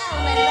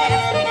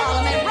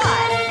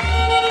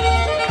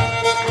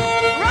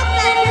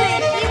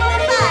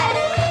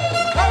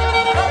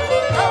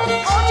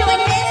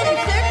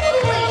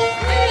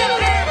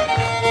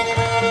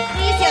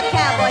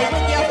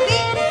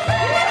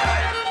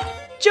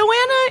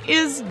 Joanna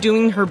is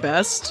doing her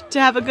best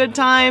to have a good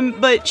time,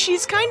 but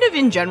she's kind of,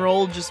 in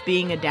general, just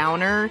being a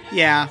downer.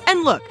 Yeah.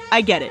 And look, I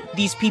get it.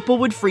 These people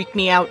would freak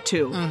me out,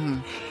 too. Mm-hmm.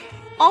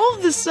 All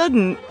of a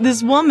sudden,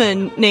 this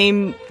woman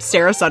named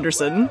Sarah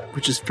Sunderson...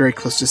 Which is very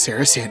close to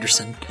Sarah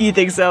Sanderson. You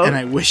think so? And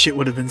I wish it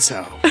would have been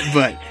so.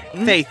 But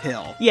Faith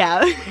Hill.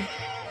 Yeah.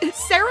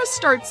 Sarah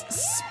starts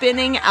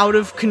spinning out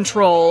of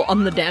control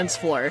on the dance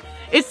floor.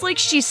 It's like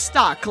she's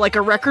stuck, like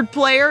a record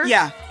player.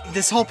 Yeah.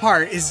 This whole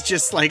part is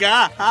just like,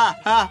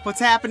 what's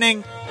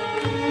happening?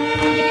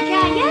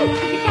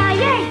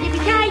 Yippee-ki-yay,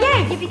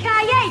 yippee-ki-yay, yippee-ki-yay,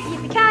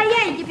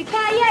 yippee-ki-yay,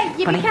 yippee-ki-yay, yippee-ki-yay,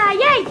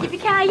 yippee-ki-yay,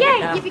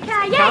 yippee-ki-yay,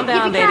 yippee-ki-yay, Calm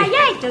down, baby.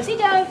 yippee-ki-yay,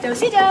 do-si-do,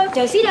 do-si-do,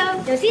 do-si-do,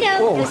 do-si-do,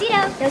 Whoa.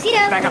 do-si-do,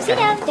 do-si-do, Back up,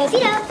 do-si-do,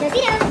 do-si-do,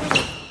 do-si-do.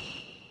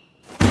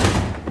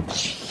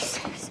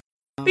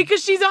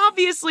 Because she's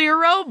obviously a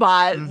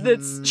robot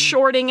that's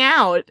shorting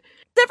out.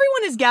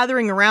 Everyone is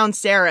gathering around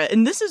Sarah,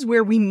 and this is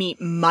where we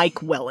meet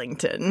Mike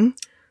Wellington.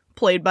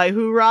 Played by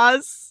who,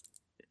 Roz?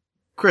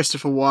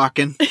 Christopher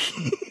Walken.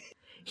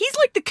 He's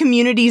like the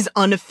community's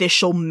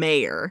unofficial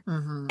mayor.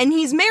 Mm-hmm. And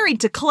he's married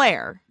to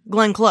Claire,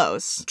 Glenn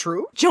Close.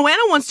 True.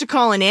 Joanna wants to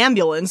call an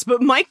ambulance,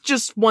 but Mike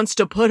just wants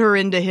to put her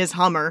into his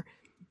Hummer.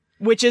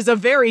 Which is a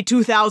very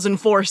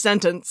 2004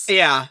 sentence.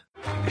 Yeah.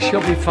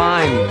 She'll be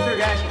fine.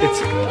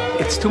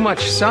 It's too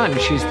much sun.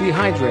 She's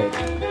dehydrated.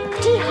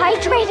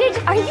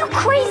 Dehydrated? Are you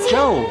crazy?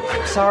 Joe,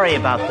 sorry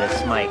about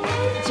this, Mike.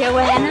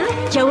 Joanna,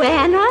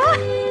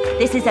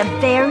 this is a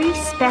very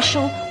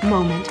special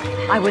moment.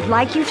 I would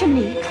like you to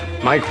meet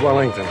Mike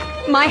Wellington.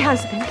 my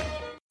husband. Later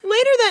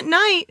that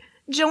night,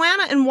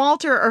 Joanna and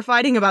Walter are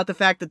fighting about the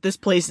fact that this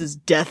place is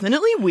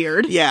definitely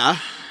weird. Yeah.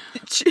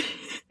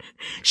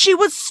 She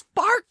was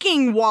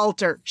sparking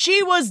Walter.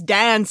 She was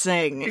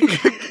dancing.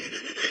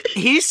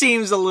 He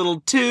seems a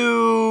little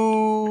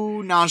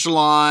too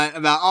nonchalant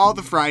about all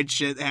the fried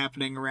shit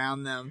happening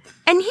around them.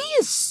 And he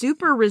is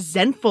super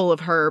resentful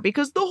of her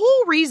because the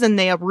whole reason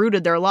they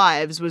uprooted their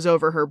lives was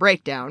over her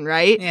breakdown,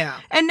 right? Yeah.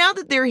 And now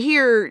that they're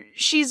here,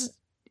 she's,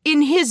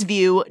 in his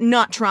view,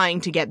 not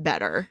trying to get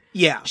better.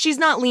 Yeah. She's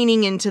not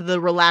leaning into the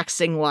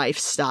relaxing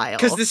lifestyle.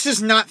 Because this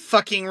is not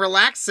fucking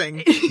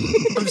relaxing.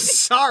 I'm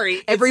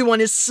sorry.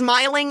 Everyone is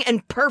smiling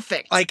and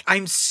perfect. Like,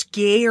 I'm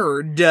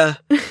scared.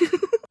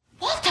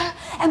 Walter,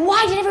 and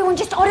why did everyone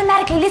just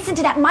automatically listen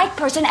to that Mike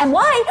person? And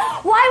why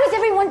was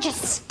everyone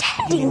just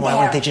standing Why there?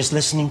 weren't they just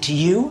listening to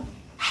you?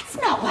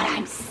 That's not what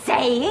I'm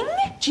saying.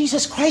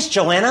 Jesus Christ,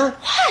 Joanna.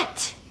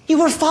 What? You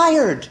were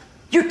fired.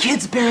 Your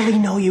kids barely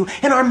know you,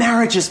 and our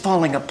marriage is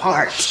falling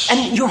apart.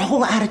 And your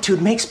whole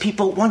attitude makes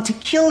people want to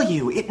kill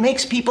you. It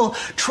makes people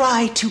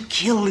try to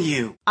kill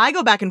you. I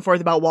go back and forth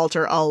about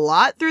Walter a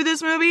lot through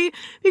this movie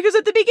because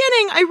at the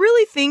beginning, I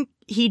really think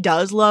he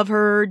does love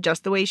her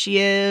just the way she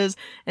is,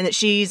 and that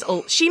she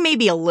may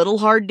be a little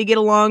hard to get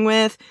along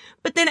with.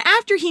 But then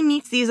after he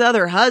meets these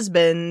other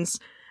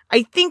husbands,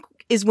 I think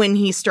is when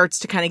he starts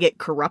to kind of get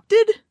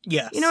corrupted.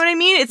 Yes. You know what I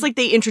mean? It's like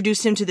they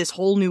introduced him to this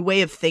whole new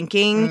way of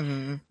thinking.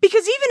 Mm-hmm.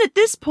 Because even at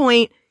this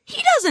point,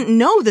 he doesn't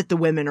know that the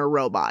women are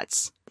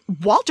robots.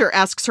 Walter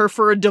asks her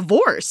for a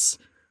divorce,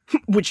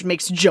 which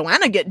makes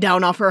Joanna get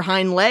down off her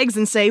hind legs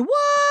and say, "What?"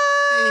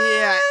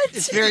 Yeah,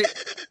 it's very,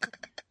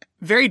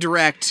 very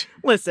direct.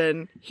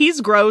 Listen, he's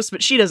gross,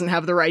 but she doesn't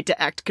have the right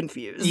to act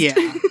confused. Yeah.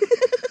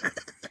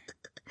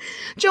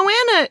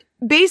 Joanna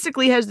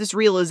basically has this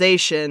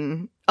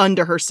realization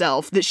unto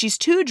herself that she's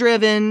too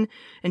driven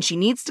and she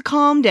needs to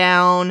calm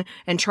down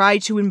and try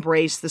to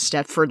embrace the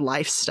Stepford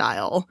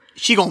lifestyle.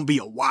 She gonna be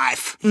a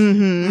wife.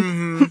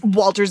 Mm-hmm.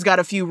 Walter's got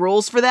a few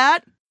rules for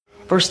that.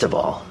 First of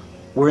all,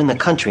 we're in the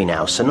country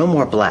now, so no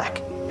more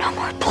black. No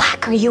more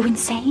black, are you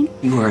insane?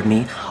 You heard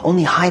me.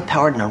 Only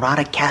high-powered,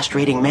 neurotic,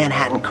 castrating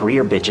Manhattan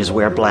career bitches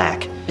wear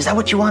black. Is that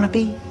what you want to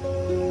be?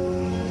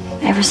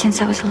 Ever since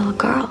I was a little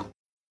girl.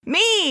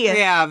 Me!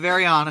 Yeah,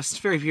 very honest,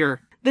 very pure.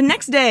 The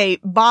next day,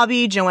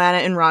 Bobby, Joanna,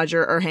 and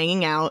Roger are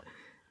hanging out.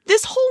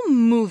 This whole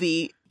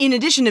movie, in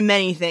addition to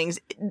many things,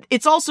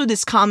 it's also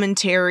this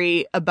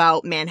commentary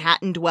about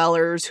Manhattan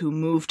dwellers who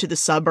move to the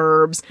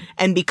suburbs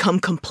and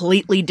become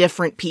completely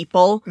different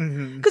people.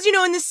 Because, you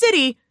know, in the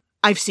city,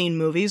 I've seen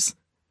movies.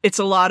 It's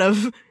a lot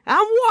of,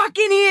 I'm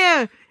walking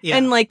here! Yeah.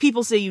 And, like,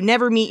 people say you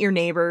never meet your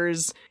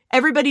neighbors.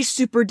 Everybody's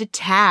super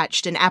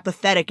detached and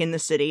apathetic in the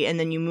city, and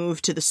then you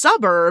move to the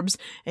suburbs,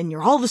 and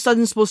you're all of a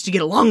sudden supposed to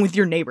get along with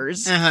your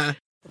neighbors. Uh-huh.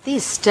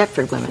 These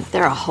Stepford women,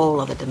 they're a whole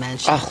other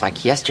dimension. Oh,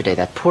 like yesterday,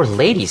 that poor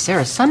lady,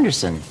 Sarah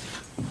Sunderson.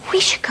 We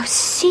should go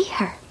see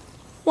her.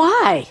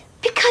 Why?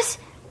 Because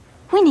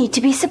we need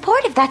to be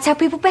supportive. That's how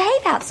people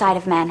behave outside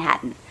of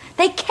Manhattan.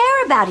 They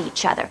care about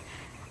each other.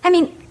 I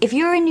mean, if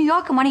you were in New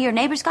York and one of your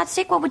neighbors got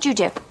sick, what would you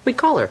do? We'd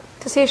call her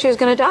To see if she was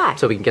going to die.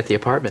 so we can get the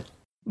apartment.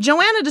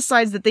 Joanna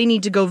decides that they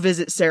need to go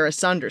visit Sarah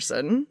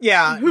Sunderson.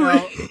 Yeah,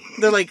 no,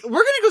 they're like, we're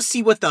gonna go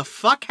see what the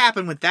fuck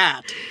happened with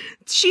that.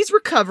 She's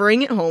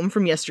recovering at home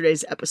from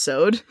yesterday's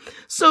episode.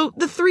 So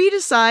the three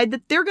decide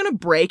that they're gonna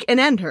break and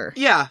end her.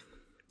 Yeah,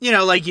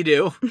 like you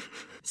do.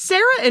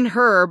 Sarah and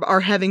Herb are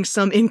having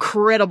some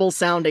incredible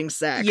sounding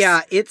sex.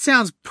 Yeah, it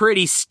sounds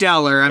pretty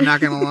stellar, I'm not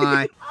gonna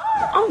lie.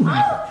 Oh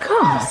my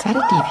God. Is that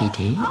a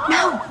DVD?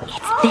 No,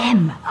 it's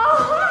them.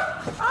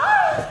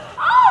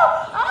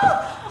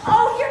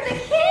 Oh, you're the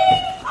king!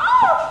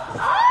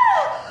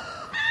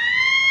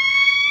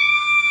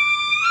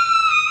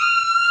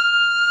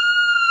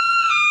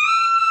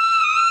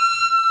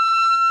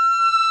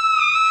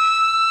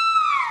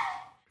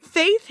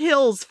 Faith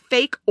Hill's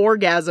fake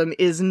orgasm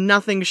is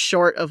nothing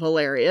short of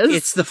hilarious.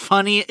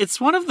 It's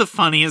one of the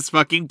funniest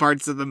fucking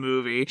parts of the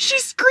movie. She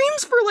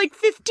screams for like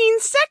 15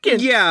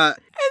 seconds. Yeah. And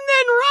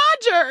then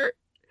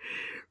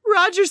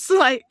Roger's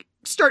like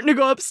starting to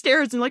go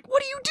upstairs and like,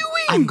 what are you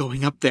doing? I'm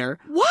going up there.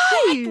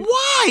 Why?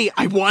 Why?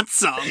 I want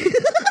some.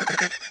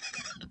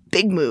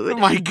 Big mood. Oh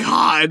my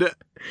God.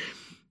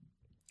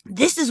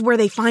 This is where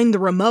they find the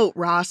remote,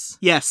 Ross.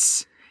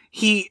 Yes.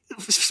 He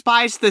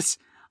spies this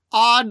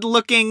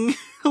odd-looking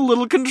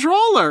little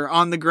controller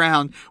on the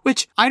ground,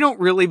 which I don't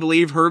really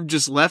believe Herb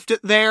just left it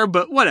there,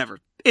 but whatever.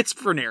 It's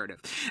for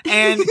narrative.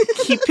 And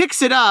he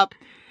picks it up,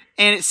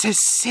 and it says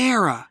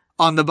Sarah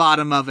on the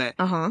bottom of it.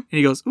 Uh-huh. And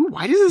he goes, ooh,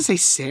 why does it say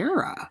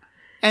Sarah?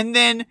 And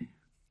then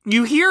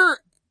you hear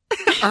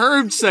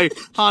Herb say,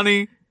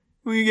 honey,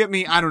 will you get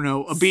me, I don't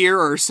know, a beer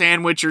or a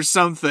sandwich or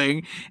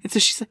something? And so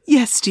she's like,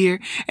 yes, dear.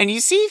 And you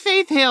see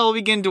Faith Hill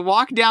begin to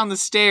walk down the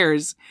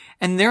stairs,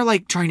 and they're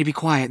like trying to be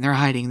quiet, and they're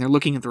hiding, and they're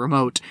looking at the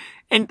remote.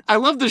 And I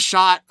love the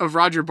shot of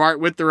Roger Bart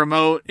with the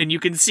remote, and you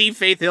can see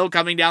Faith Hill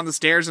coming down the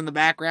stairs in the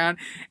background,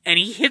 and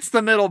he hits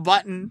the middle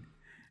button.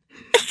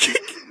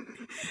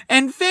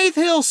 And Faith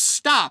Hill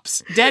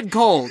stops, dead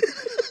cold,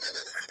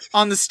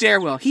 on the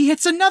stairwell. He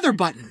hits another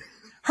button.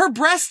 Her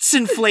breasts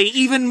inflate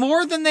even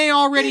more than they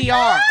already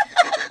are.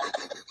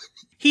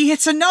 He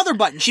hits another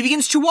button. She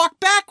begins to walk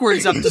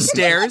backwards up the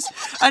stairs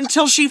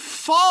until she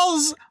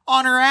falls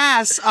on her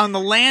ass on the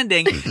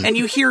landing, and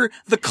you hear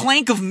the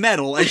clank of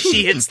metal as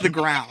she hits the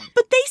ground.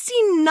 But they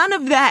see none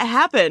of that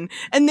happen,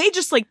 and they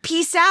just like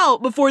peace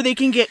out before they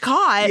can get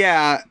caught.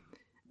 Yeah.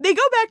 They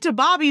go back to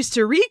Bobby's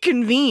to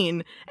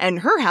reconvene, and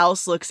her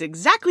house looks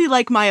exactly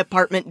like my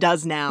apartment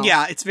does now.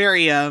 Yeah, it's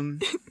very,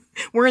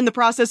 We're in the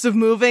process of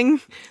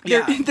moving.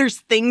 There's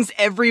things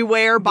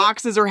everywhere.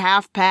 Boxes are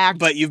half packed.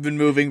 But you've been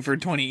moving for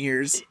 20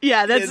 years.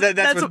 Yeah, that's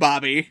with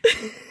Bobby.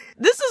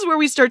 This is where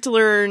we start to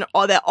learn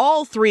that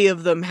all three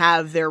of them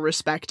have their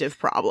respective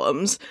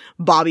problems.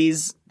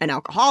 Bobby's an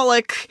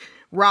alcoholic.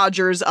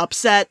 Roger's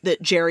upset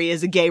that Jerry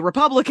is a gay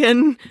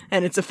Republican,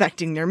 and it's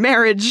affecting their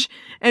marriage.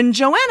 And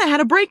Joanna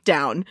had a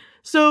breakdown.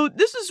 So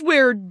this is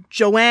where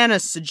Joanna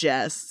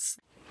suggests,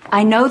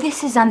 I know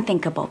this is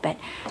unthinkable, but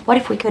what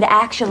if we could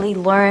actually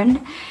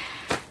learn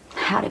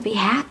how to be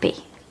happy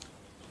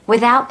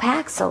without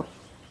Paxil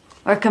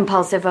or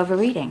compulsive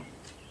overeating?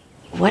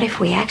 What if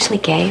we actually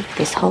gave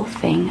this whole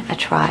thing a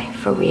try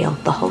for real,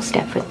 the whole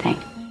Stepford thing?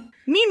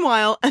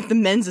 Meanwhile, at the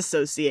men's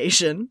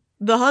association,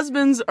 the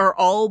husbands are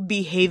all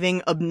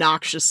behaving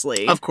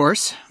obnoxiously. Of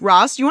course.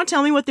 Ross, you want to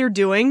tell me what they're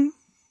doing?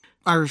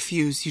 I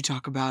refuse. You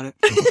talk about it.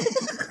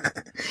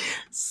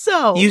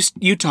 So...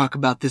 You talk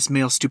about this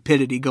male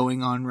stupidity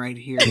going on right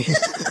here.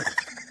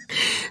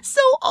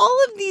 So all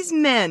of these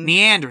men...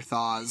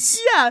 Neanderthals.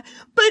 Yeah,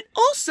 but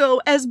also,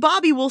 as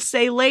Bobby will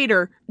say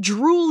later,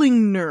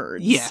 drooling nerds.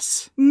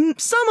 Yes.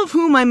 Some of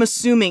whom I'm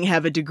assuming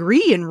have a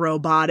degree in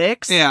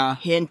robotics. Yeah.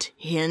 Hint,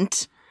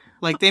 hint.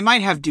 Like, they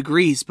might have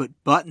degrees, but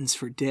buttons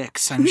for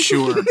dicks, I'm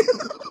sure.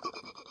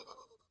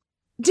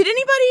 Did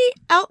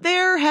anybody out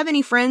there have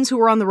any friends who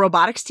were on the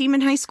robotics team in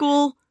high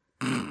school?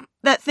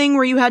 That thing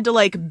where you had to,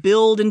 like,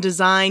 build and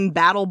design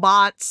battle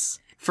bots?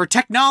 For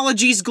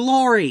technology's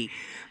glory.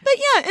 But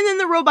yeah, and then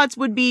the robots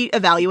would be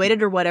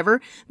evaluated or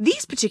whatever.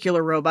 These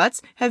particular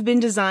robots have been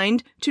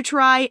designed to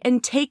try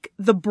and take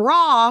the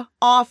bra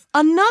off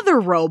another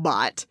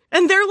robot.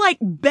 And they're, like,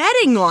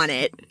 betting on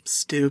it.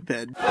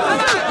 Stupid.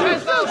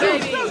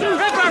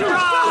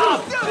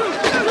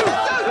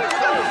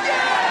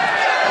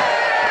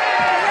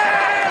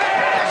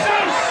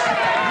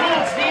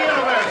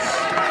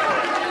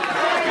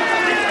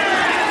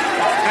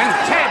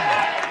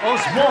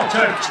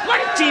 Water,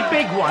 20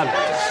 big ones.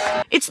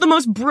 It's the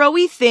most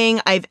bro-y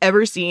thing I've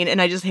ever seen,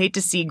 and I just hate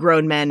to see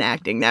grown men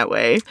acting that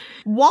way.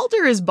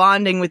 Walter is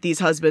bonding with these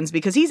husbands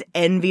because he's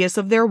envious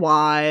of their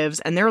wives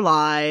and their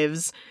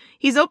lives.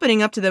 He's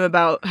opening up to them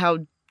about how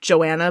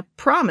Joanna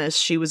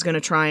promised she was going to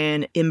try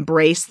and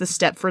embrace the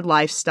Stepford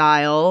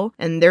lifestyle,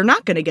 and they're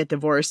not going to get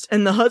divorced.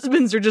 And the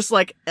husbands are just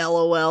like,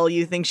 LOL,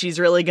 you think she's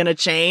really going to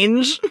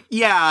change?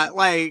 Yeah,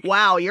 like...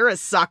 Wow, you're a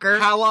sucker.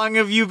 How long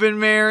have you been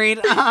married?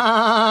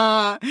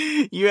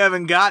 You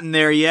haven't gotten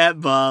there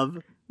yet,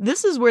 bub.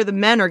 This is where the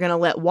men are going to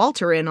let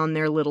Walter in on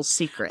their little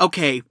secret.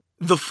 Okay,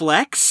 the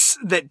flex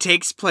that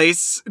takes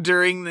place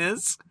during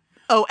this.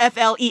 Oh,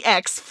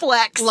 Flex,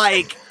 flex.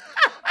 Like,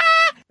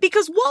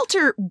 because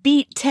Walter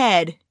beat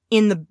Ted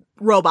in the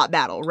robot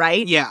battle,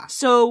 right? Yeah.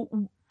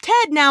 So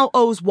Ted now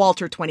owes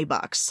Walter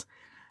 $20.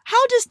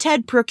 How does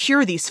Ted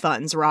procure these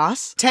funds,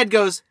 Ross? Ted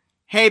goes,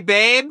 "Hey,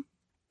 babe."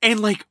 And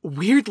like,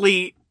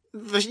 weirdly,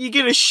 you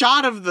get a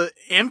shot of the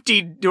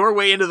empty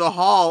doorway into the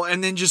hall,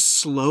 and then just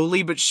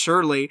slowly but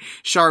surely,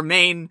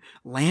 Charmaine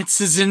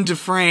lances into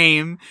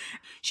frame.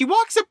 She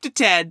walks up to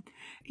Ted.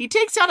 He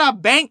takes out a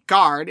bank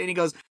card, and he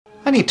goes,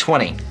 I need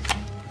 20.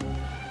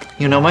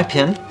 You know my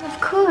PIN?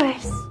 Of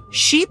course.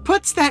 She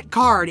puts that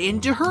card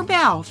into her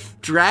mouth,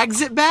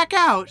 drags it back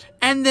out,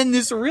 and then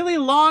this really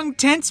long,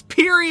 tense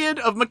period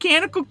of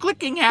mechanical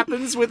clicking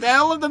happens with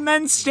all of the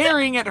men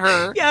staring at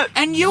her. Yeah.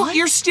 And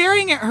you're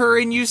staring at her,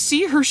 and you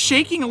see her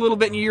shaking a little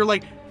bit, and you're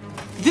like,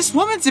 this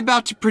woman's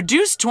about to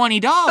produce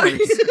 $20.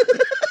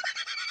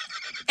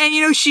 And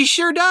you know, she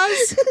sure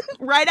does.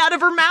 Right out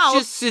of her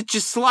mouth. It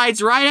just slides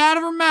right out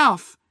of her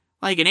mouth.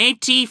 Like an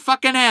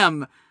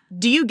AT-fucking-M.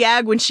 Do you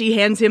gag when she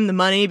hands him the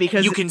money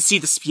because... You can see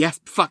the... Yeah,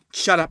 fuck,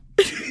 shut up.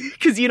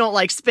 Because you don't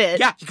like spit.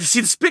 Yeah, you can see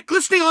the spit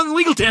glistening on the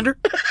legal tender.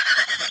 Oh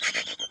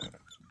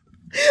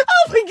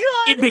my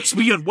god! It makes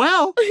me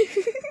unwell.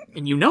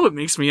 And you know it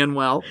makes me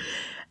unwell.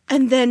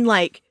 And then,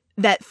 like,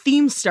 that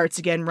theme starts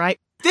again, right?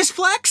 This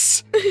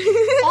flex,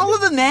 all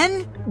of the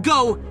men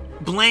go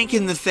blank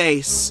in the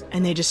face.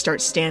 And they just start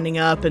standing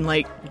up and,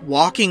 like...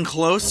 walking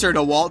closer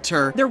to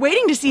Walter. They're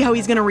waiting to see how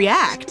he's gonna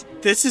react.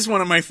 This is one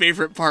of my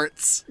favorite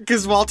parts.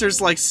 Because Walter's,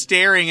 like,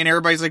 staring and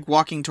everybody's, like,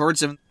 walking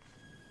towards him.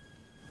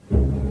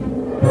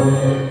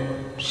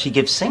 She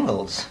gives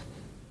singles.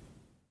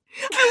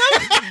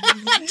 I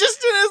love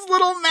just in his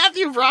little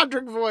Matthew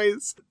Broderick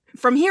voice.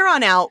 From here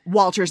on out,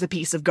 Walter's a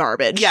piece of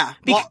garbage. Yeah.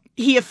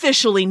 He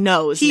officially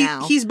knows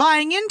now. He's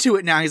buying into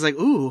it now. He's like,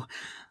 ooh,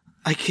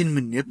 I can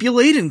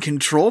manipulate and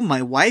control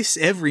my wife's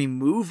every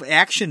move,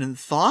 action, and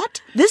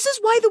thought? This is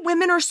why the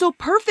women are so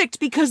perfect,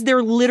 because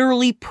they're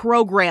literally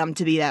programmed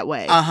to be that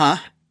way. Uh-huh.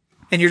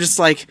 And you're just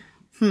like,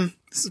 this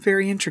is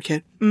very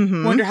intricate.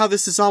 Mm-hmm. Wonder how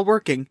this is all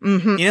working.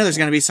 Mm-hmm. You know there's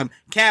gonna be some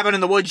cabin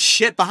in the woods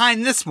shit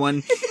behind this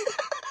one.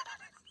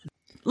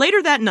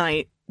 Later that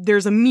night,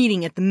 there's a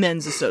meeting at the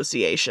Men's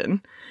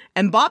Association,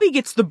 and Bobby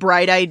gets the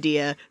bright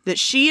idea that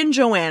she and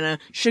Joanna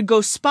should go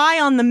spy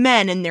on the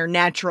men in their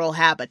natural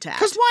habitat.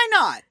 'Cause why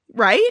not?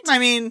 Right? I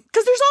mean...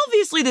 Because there's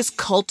obviously this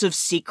cult of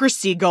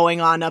secrecy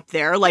going on up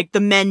there. Like, the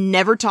men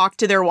never talk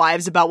to their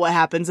wives about what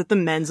happens at the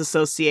Men's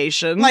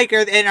Association. Like,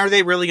 are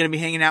they really going to be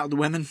hanging out with the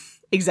women?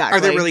 Exactly.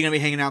 Are they really going to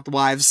be hanging out with the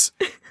wives?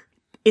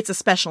 It's a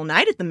special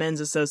night at the Men's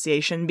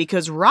Association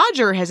because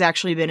Roger has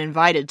actually been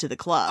invited to the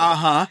club.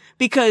 Uh-huh.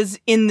 Because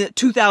in the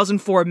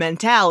 2004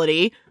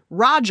 mentality,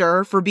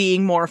 Roger, for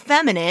being more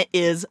effeminate,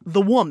 is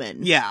the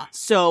woman. Yeah.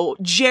 So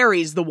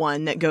Jerry's the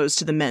one that goes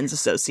to the Men's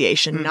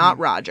Association, not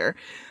Roger.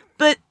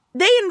 But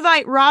they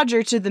invite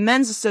Roger to the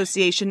Men's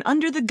Association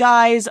under the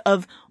guise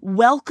of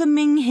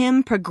welcoming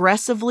him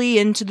progressively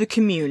into the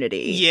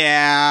community.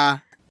 Yeah.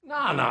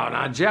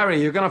 No,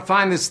 Jerry, you're going to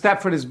find that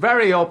Stepford is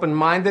very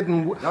open-minded,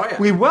 and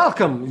we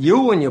welcome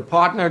you and your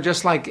partner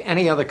just like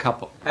any other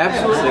couple.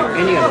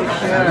 Absolutely. Any other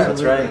couple.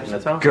 That's right.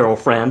 That's all.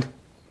 Girlfriend.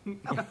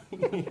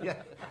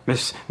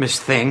 Miss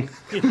Thing.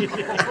 To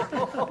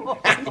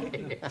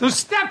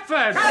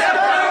Stepford!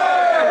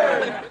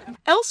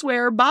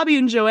 Elsewhere, Bobby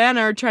and Joanna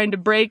are trying to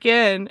break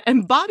in,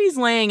 and Bobby's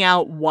laying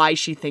out why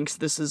she thinks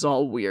this is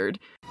all weird.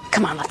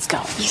 Come on, let's go.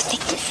 You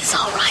think this is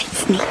all right,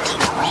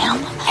 sneaking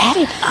around? Add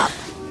it up.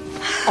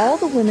 All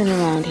the women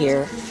around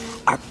here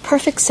are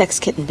perfect sex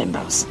kitten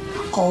bimbos.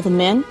 All the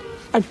men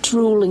are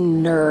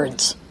drooling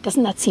nerds.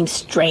 Doesn't that seem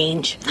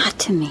strange? Not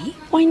to me.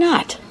 Why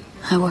not?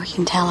 I work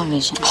in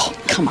television. Oh,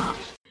 come on.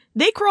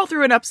 They crawl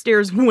through an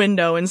upstairs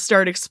window and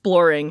start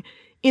exploring.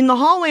 In the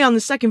hallway on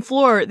the second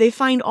floor, they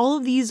find all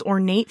of these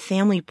ornate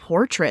family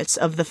portraits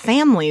of the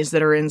families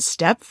that are in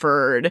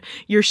Stepford.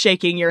 You're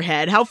shaking your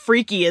head. How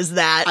freaky is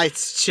that?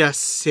 It's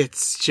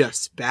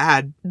just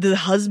bad. The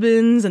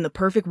husbands and the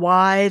perfect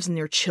wives and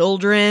their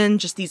children,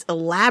 just these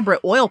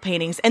elaborate oil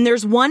paintings. And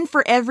there's one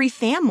for every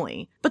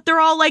family. But they're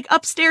all like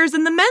upstairs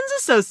in the Men's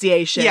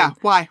Association. Yeah,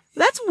 why?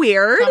 That's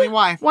weird. Tell me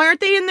why. Why aren't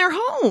they in their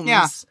homes?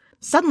 Yeah.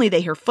 Suddenly they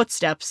hear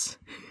footsteps.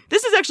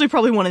 This is actually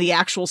probably one of the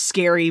actual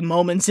scary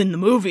moments in the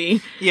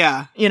movie.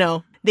 Yeah. You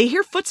know, they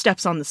hear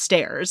footsteps on the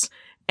stairs,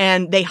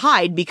 and they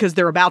hide because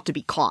they're about to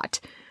be caught.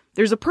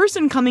 There's a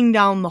person coming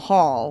down the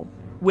hall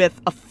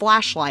with a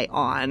flashlight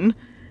on,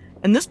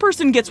 and this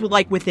person gets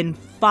within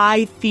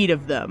 5 feet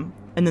of them,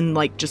 and then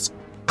just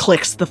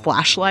clicks the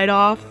flashlight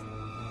off.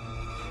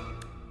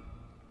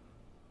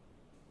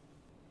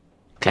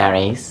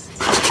 Clarice.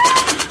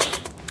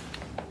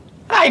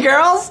 Hi,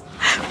 girls.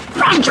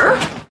 Roger.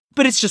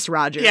 But it's just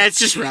Roger. Yeah, it's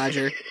just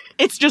Roger.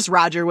 It's just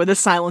Roger with a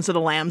Silence of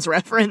the Lambs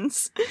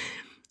reference.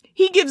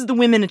 He gives the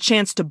women a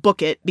chance to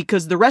book it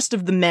because the rest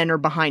of the men are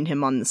behind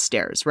him on the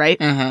stairs,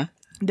 right? Uh-huh.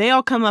 They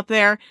all come up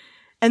there,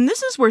 and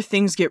this is where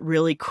things get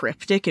really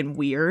cryptic and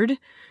weird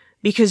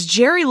because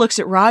Jerry looks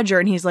at Roger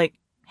and he's like,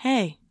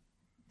 "Hey,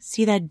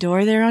 See that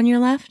door there on your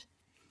left?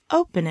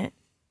 Open it.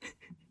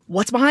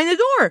 What's behind the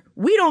door?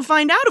 We don't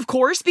find out, of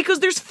course, because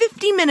there's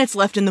 50 minutes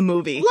left in the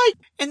movie.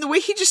 And the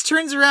way he just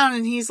turns around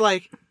and he's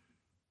like,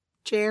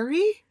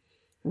 Jerry?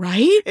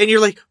 Right? And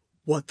you're like,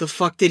 what the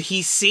fuck did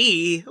he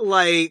see?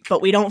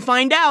 But we don't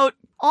find out.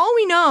 All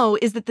we know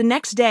is that the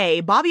next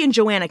day, Bobby and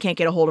Joanna can't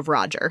get a hold of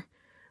Roger.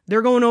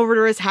 They're going over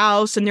to his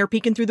house and they're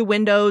peeking through the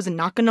windows and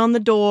knocking on the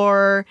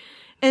door.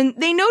 And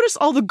they notice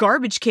all the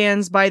garbage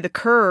cans by the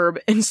curb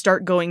and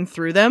start going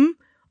through them.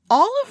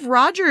 All of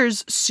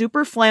Roger's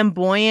super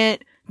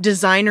flamboyant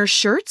designer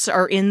shirts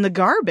are in the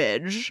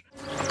garbage.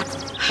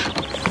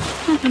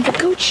 And the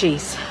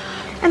Gucci's.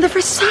 And the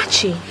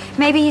Versace.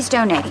 Maybe he's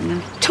donating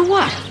them. To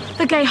what?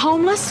 The gay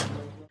homeless?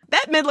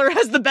 Bette Midler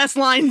has the best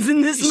lines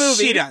in this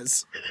movie. She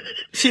does.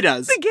 She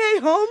does. The gay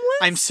homeless?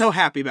 I'm so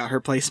happy about her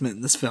placement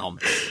in this film.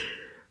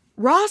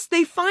 Ross,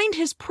 they find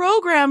his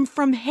program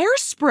from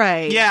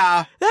Hairspray.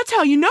 Yeah. That's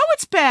how you know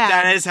it's bad.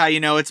 That is how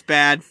you know it's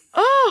bad.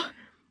 Oh.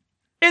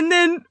 And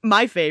then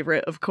my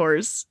favorite, of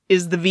course,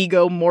 is the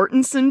Viggo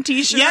Mortensen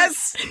t-shirt.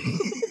 Yes!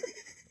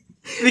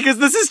 Because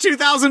this is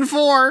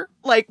 2004.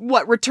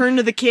 Return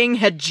to the King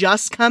had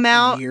just come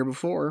out? The year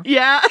before.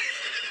 Yeah.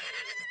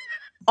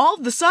 All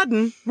of a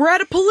sudden, we're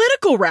at a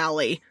political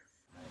rally.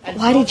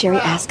 Why did Jerry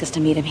ask us to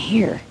meet him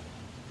here?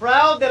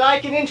 Proud that I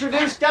can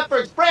introduce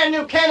Stepford's brand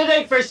new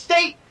candidate for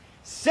state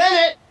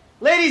senate.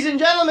 Ladies and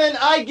gentlemen,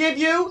 I give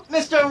you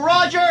Mr.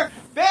 Roger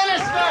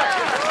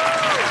Bannister.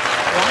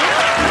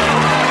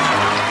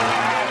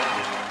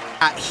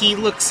 He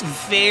looks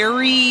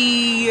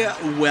very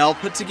well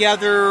put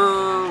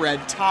together,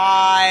 red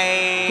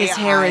tie. His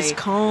hair is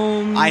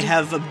combed.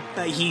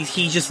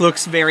 He just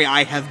looks very,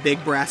 I have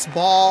big brass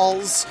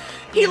balls.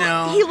 He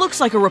looks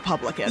like a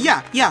Republican.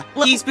 Yeah.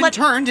 He's been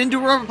turned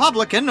into a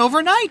Republican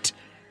overnight.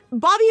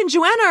 Bobby and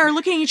Joanna are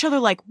looking at each other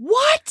like,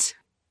 what?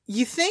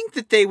 You think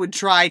that they would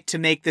try to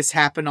make this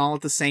happen all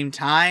at the same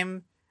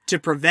time to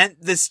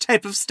prevent this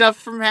type of stuff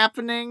from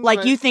happening?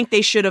 You think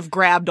they should have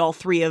grabbed all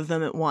three of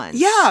them at once?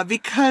 Yeah,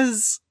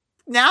 because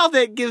now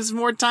that gives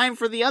more time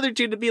for the other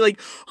two to be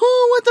like,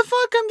 oh, what the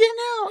fuck, I'm getting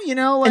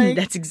out, And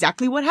that's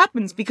exactly what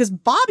happens, because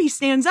Bobby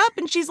stands up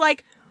and she's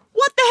like,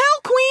 what the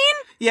hell, Queen?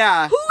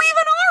 Yeah. Who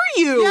even are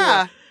you?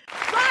 Yeah.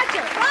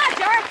 Roger!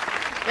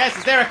 Yes,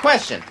 is there a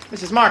question?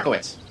 Mrs.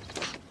 Markowitz.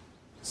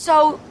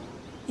 So,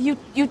 you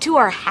two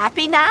are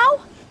happy now?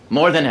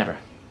 More than ever.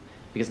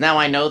 Because now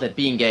I know that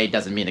being gay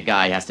doesn't mean a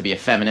guy has to be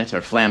effeminate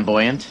or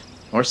flamboyant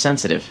or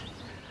sensitive.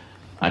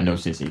 I'm no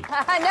sissy.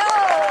 No!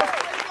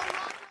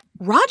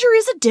 Roger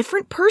is a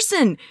different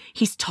person.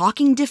 He's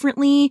talking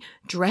differently,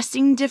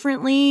 dressing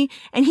differently,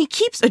 and he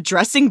keeps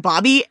addressing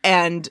Bobby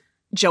and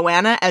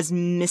Joanna as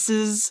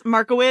Mrs.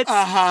 Markowitz,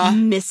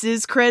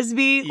 Mrs.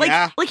 Cresby.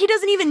 Like he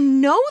doesn't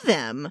even know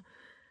them.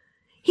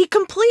 He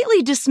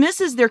completely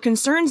dismisses their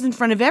concerns in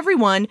front of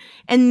everyone,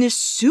 and this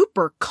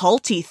super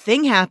culty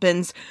thing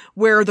happens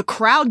where the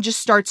crowd just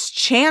starts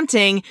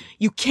chanting,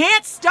 "You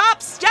can't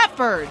stop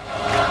Stepford!"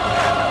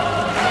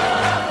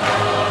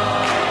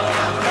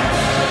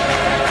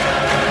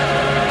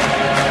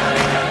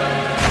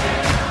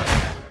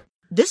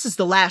 This is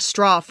the last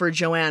straw for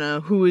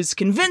Joanna, who is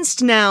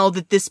convinced now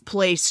that this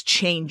place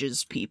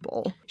changes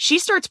people. She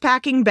starts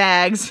packing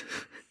bags.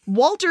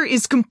 Walter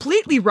is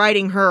completely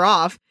writing her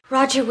off.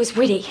 Roger was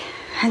witty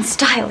and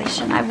stylish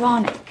and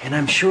ironic. And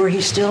I'm sure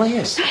he still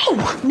is.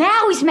 No!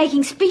 Now he's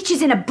making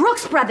speeches in a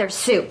Brooks Brothers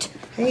suit.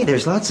 Hey,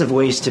 there's lots of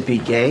ways to be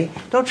gay.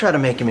 Don't try to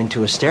make him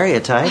into a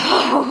stereotype.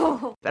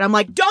 But I'm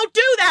like, don't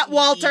do that,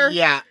 Walter!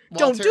 Yeah,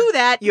 Walter, don't do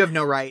that! You have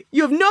no right.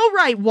 You have no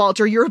right,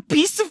 Walter. You're a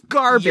piece of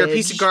garbage. You're a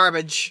piece of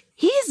garbage.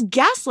 He's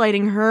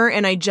gaslighting her,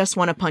 and I just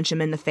want to punch him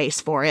in the face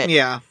for it.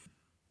 Yeah.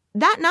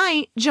 That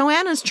night,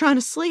 Joanna's trying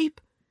to sleep.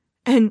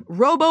 And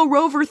Robo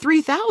Rover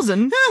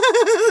 3000,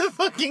 the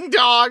fucking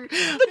dog. The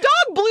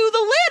dog blew the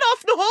lid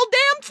off the whole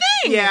damn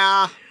thing.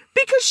 Yeah.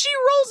 Because she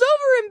rolls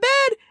over in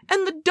bed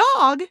and the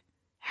dog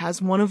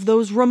has one of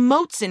those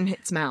remotes in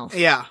its mouth.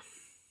 Yeah.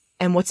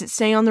 And what's it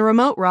say on the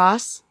remote,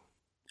 Ross?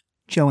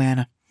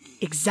 Joanna.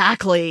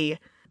 Exactly.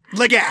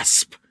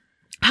 Legasp.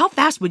 How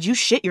fast would you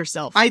shit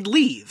yourself? I'd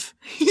leave.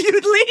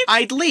 You'd leave?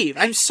 I'd leave.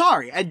 I'm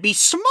sorry. I'd be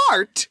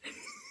smart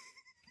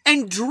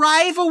and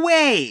drive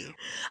away.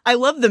 I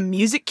love the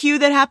music cue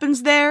that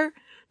happens there.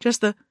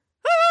 Just the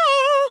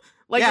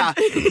yeah.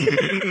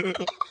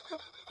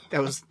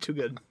 That was too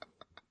good.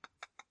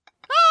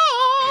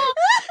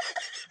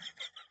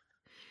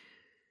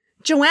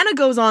 Joanna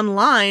goes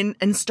online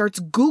and starts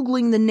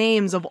Googling the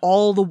names of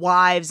all the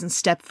wives in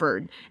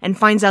Stepford and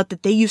finds out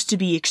that they used to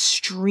be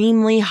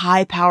extremely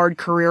high-powered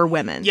career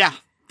women. Yeah,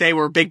 they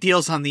were big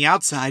deals on the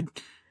outside.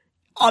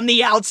 On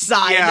the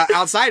outside. Yeah,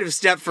 outside of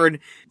Stepford,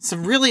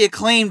 some really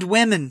acclaimed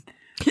women.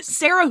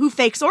 Sarah, who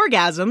fakes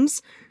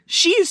orgasms,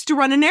 she used to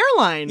run an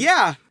airline.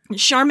 Yeah.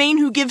 Charmaine,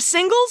 who gives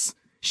singles,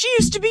 she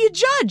used to be a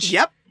judge.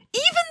 Yep.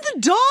 Even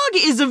the dog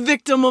is a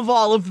victim of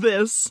all of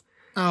this.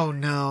 Oh,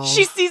 no.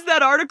 She sees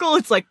that article,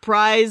 it's like,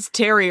 prize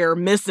terrier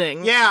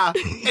missing. Yeah.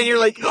 And you're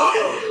like,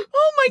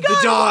 oh my God.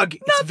 The dog.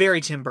 It's very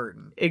Tim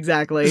Burton.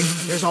 exactly.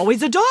 There's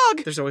always a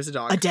dog. There's always a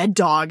dog. A dead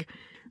dog.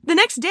 The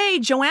next day,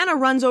 Joanna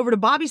runs over to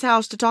Bobby's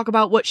house to talk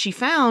about what she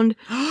found.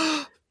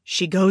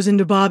 She goes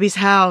into Bobby's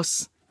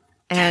house.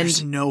 And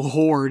there's no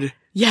hoard.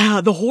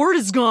 Yeah, the hoard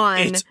is gone.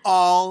 It's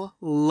all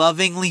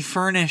lovingly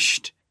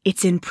furnished.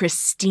 It's in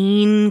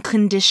pristine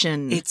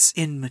condition. It's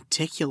in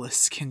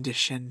meticulous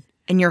condition.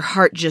 And your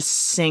heart just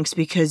sinks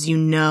because you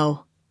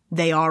know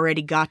they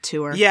already got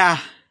to her. Yeah.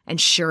 And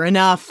sure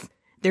enough,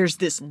 there's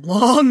this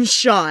long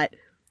shot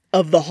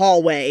of the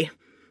hallway.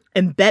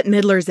 And Bette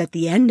Midler's at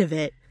the end of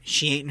it.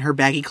 She ain't in her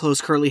baggy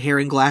clothes, curly hair,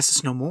 and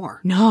glasses no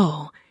more.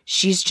 No,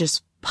 she's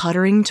just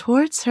puttering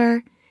towards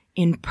her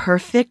in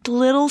perfect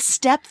little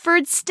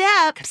Stepford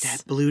steps. Got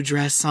that blue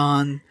dress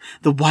on,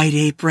 the white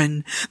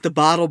apron, the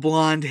bottle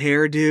blonde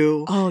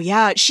hairdo. Oh,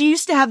 yeah. She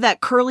used to have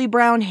that curly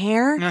brown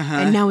hair,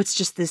 and now it's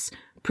just this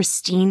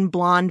pristine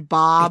blonde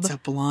bob. It's a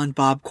blonde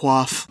bob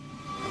coif.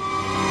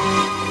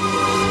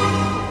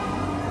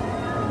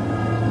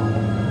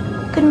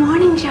 Good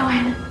morning,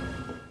 Joanna.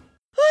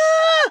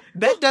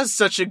 Bette does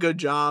such a good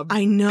job.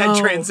 I know. At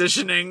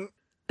transitioning.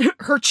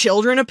 Her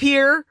children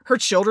appear. Her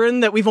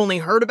children that we've only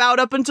heard about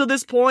up until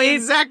this point.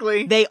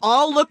 Exactly. They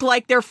all look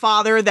like their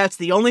father. That's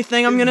the only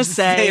thing I'm going to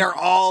say. They are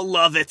all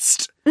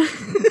lovest. They're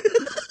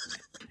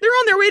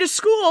on their way to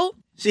school.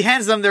 She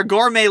hands them their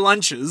gourmet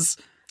lunches.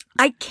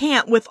 I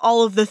can't with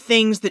all of the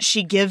things that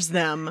she gives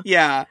them.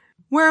 Yeah.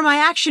 Where are my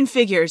action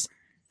figures?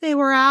 They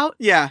were out.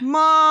 Yeah.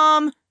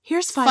 Mom,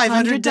 here's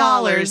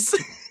 $500.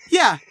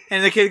 Yeah.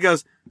 And the kid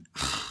goes,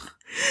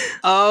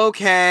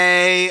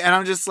 okay. And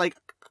I'm just like,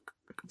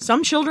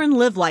 some children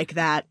live like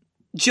that.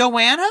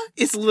 Joanna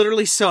is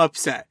literally so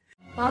upset.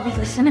 Bobby,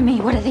 listen to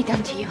me. What have they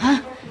done to you,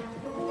 huh?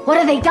 What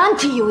have they done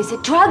to you? Is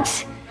it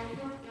drugs?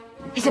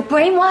 Is it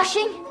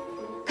brainwashing?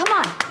 Come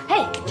on.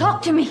 Hey,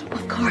 talk to me.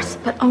 Of course,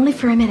 but only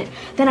for a minute.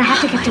 Then I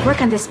have to get to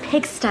work on this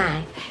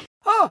pigsty.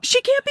 Oh,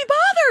 she can't be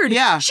bothered.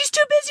 Yeah. She's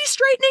too busy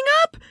straightening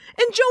up.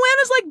 And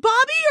Joanna's like,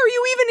 Bobby, are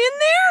you even in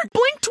there?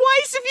 Blink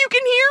twice if you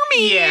can hear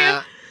me.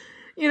 Yeah.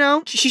 You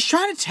know? She's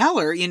trying to tell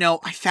her,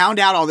 I found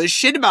out all this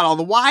shit about all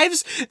the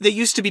wives that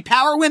used to be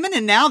power women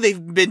and now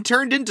they've been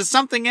turned into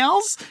something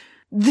else.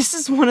 This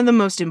is one of the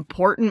most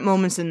important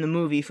moments in the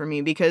movie for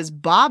me because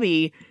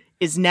Bobby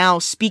is now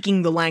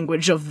speaking the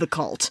language of the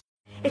cult.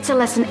 It's a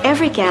lesson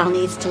every gal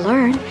needs to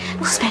learn,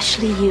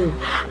 especially you.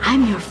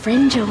 I'm your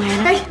friend,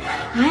 Joanna.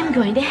 I'm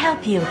going to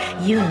help you.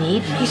 You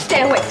need me. You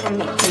stay away from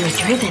me. You're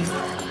driven.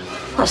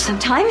 Well,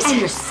 sometimes. And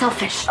you're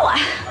selfish.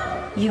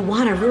 You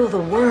want to rule the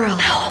world.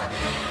 No.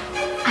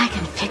 I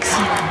can fix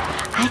you.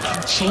 I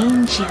can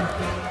change you.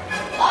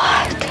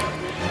 What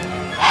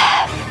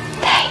have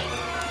they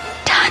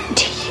done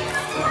to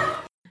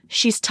you?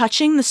 She's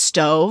touching the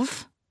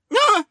stove.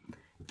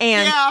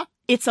 And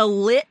it's a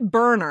lit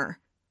burner.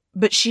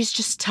 But she's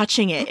just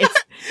touching it.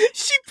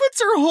 She puts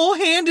her whole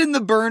hand in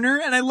the burner,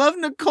 and I love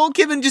Nicole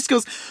Kidman just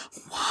goes,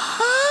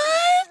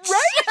 what?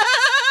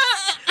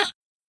 Right?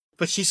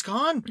 But she's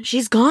gone.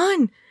 She's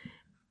gone.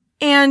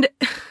 And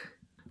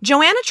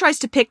Joanna tries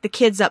to pick the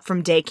kids up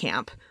from day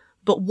camp,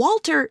 but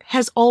Walter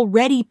has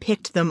already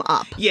picked them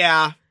up.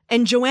 Yeah.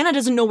 And Joanna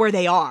doesn't know where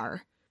they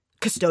are.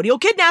 Custodial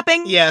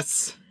kidnapping.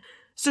 Yes.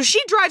 So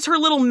she drives her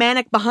little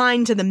manic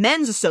behind to the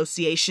men's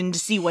association to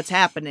see what's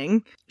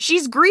happening.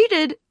 She's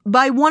greeted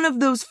by one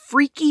of those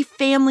freaky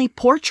family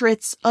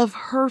portraits of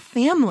her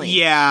family.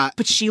 Yeah.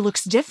 But she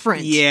looks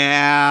different.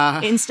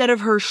 Yeah. Instead of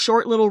her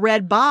short little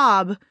red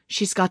bob,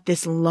 she's got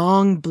this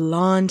long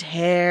blonde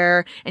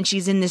hair, and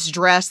she's in this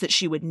dress that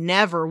she would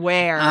never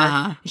wear.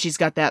 Uh-huh. She's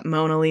got that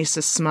Mona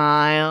Lisa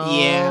smile.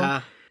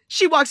 Yeah.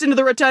 She walks into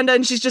the rotunda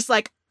and she's just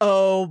like,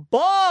 oh,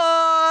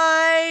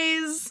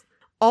 boys.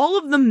 All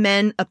of the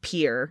men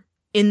appear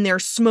in their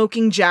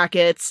smoking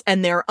jackets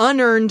and their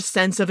unearned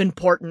sense of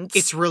importance.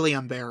 It's really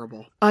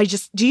unbearable.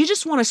 Do you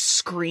just want to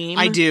scream?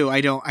 I do. I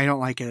don't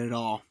like it at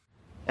all.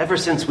 Ever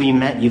since we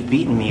met, you've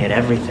beaten me at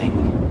everything.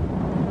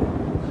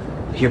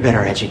 You're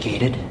better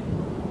educated.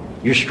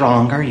 You're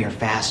stronger. You're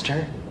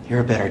faster. You're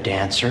a better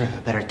dancer,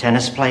 a better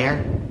tennis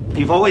player.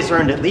 You've always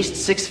earned at least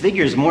 6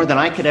 figures more than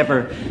I could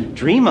ever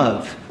dream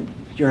of.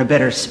 You're a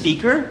better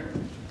speaker,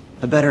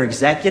 a better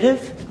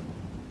executive.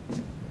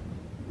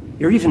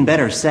 You're even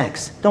better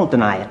sex. Don't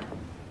deny it.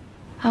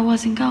 I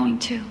wasn't going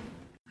to.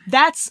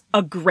 That's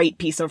a great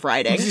piece of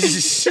writing.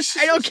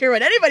 I don't care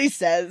what anybody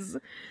says.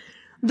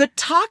 The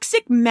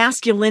toxic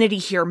masculinity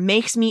here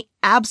makes me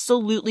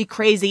absolutely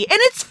crazy, and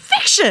it's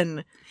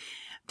fiction!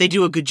 They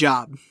do a good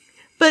job.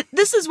 But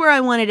this is where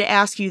I wanted to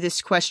ask you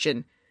this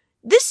question.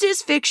 This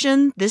is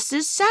fiction, this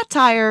is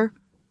satire,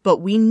 but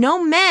we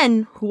know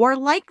men who are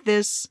like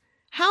this.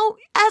 How,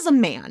 as a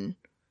man,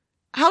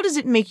 how does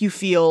it make you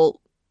feel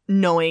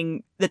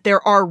knowing that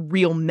there are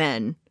real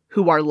men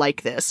who are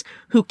like this,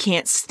 who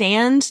can't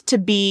stand to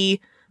be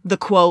the,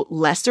 quote,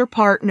 lesser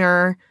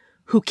partner,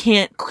 who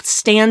can't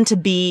stand to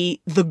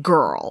be the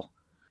girl?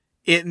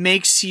 It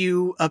makes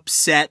you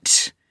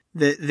upset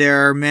that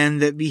there are men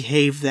that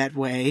behave that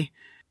way.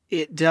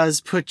 It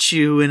does put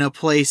you in a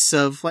place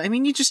of,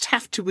 you just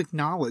have to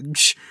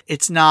acknowledge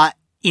it's not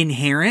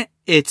inherent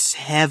It's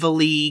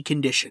heavily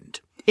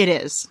conditioned. It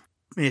is.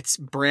 It's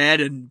bred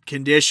and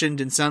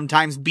conditioned and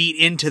sometimes beat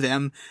into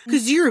them.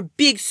 Because you're a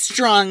big,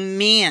 strong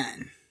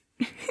man.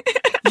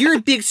 You're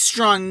a big,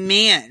 strong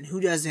man who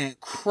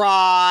doesn't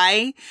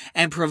cry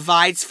and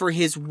provides for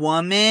his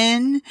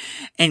woman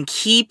and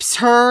keeps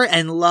her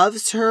and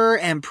loves her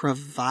and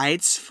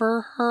provides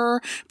for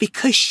her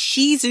because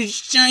she's a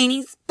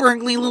shiny,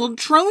 sparkly little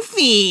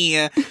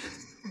trophy.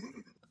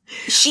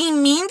 She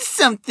means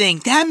something.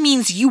 That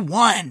means you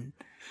won.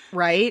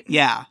 Right?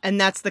 Yeah.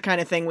 And that's the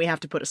kind of thing we have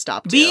to put a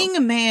stop to. Being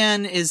a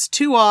man is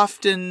too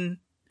often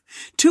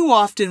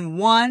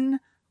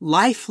one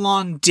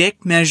lifelong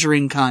dick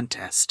measuring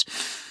contest.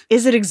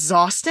 Is it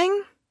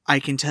exhausting? I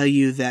can tell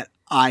you that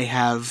I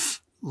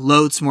have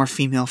loads more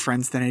female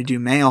friends than I do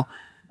male.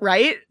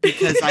 Right?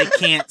 Because I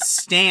can't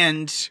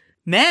stand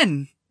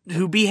men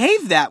who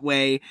behave that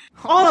way.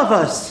 All of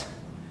us.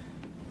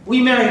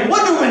 We married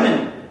Wonder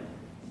Women,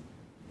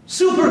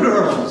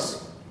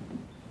 Supergirls,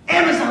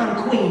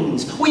 Amazon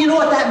Queens. Well, you know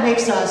what that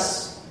makes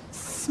us?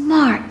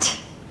 Smart,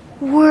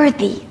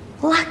 worthy,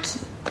 lucky.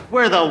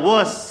 We're the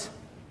wuss.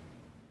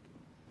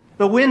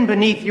 The wind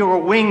beneath your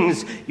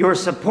wings, your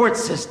support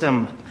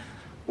system.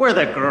 We're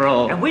the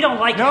girl. And we don't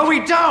like No, it. we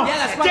don't.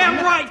 Yeah, that's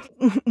damn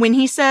right. When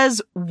he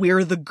says,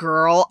 we're the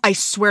girl, I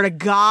swear to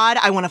God,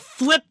 I want to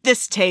flip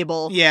this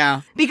table.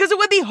 Yeah. Because it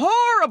would be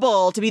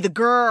horrible to be the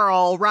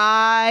girl,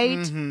 right?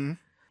 Mm-hmm.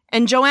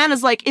 And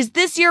Joanna's like, is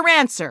this your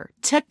answer?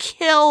 To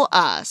kill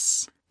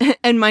us.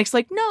 And Mike's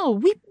like, no,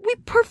 we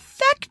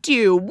perfect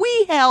you.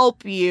 We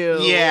help you.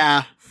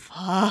 Yeah.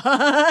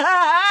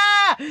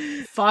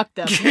 Fuck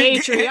the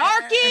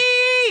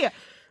patriarchy.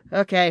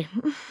 Okay.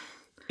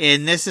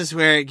 And this is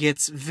where it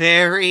gets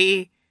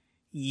very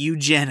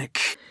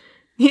eugenic.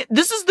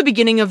 This is the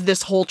beginning of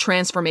this whole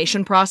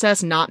transformation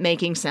process not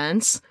making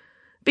sense.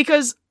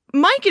 Because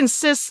Mike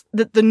insists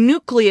that the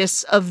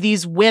nucleus of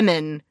these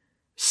women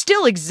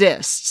still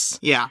exists.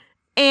 Yeah.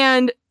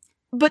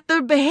 But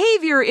the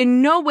behavior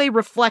in no way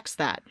reflects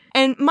that.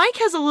 And Mike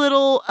has a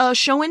little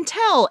show and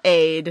tell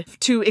aid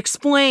to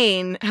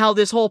explain how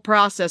this whole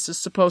process is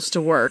supposed to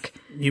work.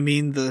 You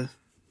mean the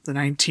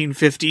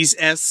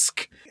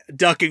 1950s-esque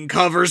duck and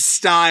cover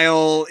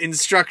style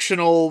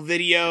instructional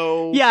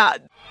video? Yeah.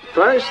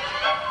 First,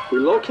 we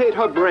locate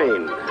her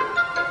brain.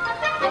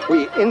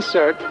 We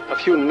insert a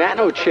few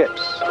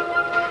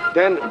nanochips.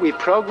 Then we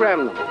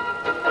program them.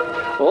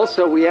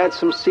 Also, we add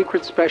some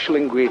secret special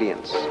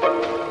ingredients.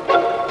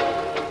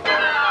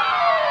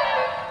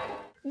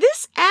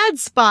 This ad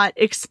spot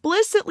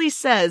explicitly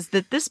says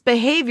that this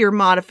behavior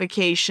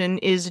modification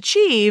is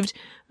achieved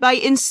by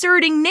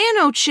inserting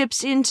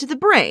nanochips into the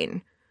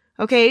brain.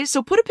 Okay,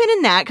 so put a pin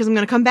in that because I'm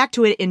going to come back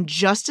to it in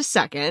just a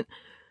second.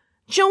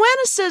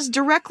 Joanna says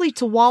directly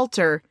to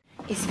Walter,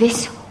 Is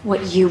this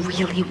what you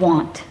really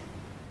want?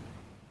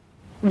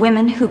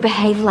 Women who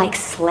behave like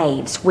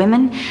slaves.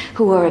 Women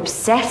who are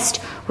obsessed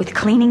with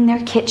cleaning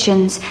their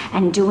kitchens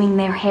and doing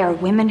their hair.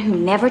 Women who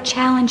never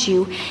challenge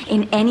you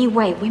in any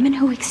way. Women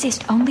who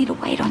exist only to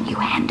wait on you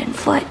hand and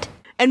foot.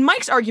 And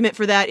Mike's argument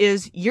for that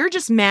is, you're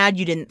just mad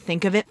you didn't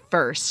think of it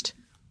first.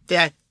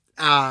 It's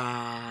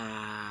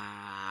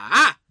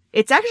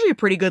actually a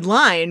pretty good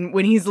line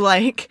when he's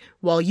like,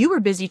 while you were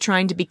busy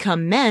trying to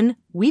become men,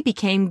 we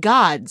became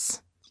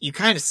gods. You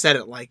kind of said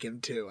it like him,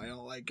 too. I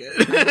don't like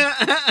it.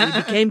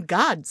 We became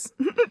gods.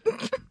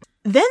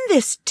 Then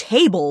this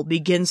table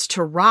begins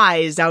to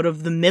rise out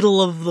of the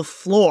middle of the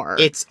floor.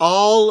 It's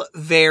all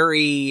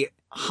very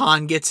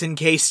Han gets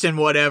encased in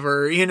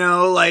whatever, you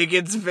know? Like,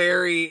 it's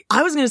very...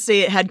 I was going to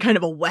say it had kind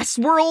of a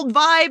Westworld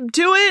vibe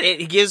to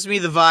it. It gives me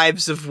the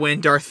vibes of when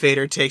Darth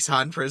Vader takes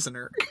Han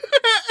prisoner.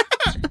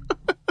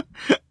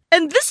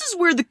 And this is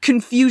where the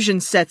confusion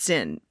sets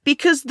in,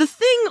 because the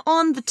thing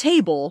on the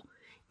table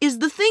is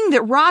the thing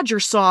that Roger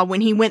saw when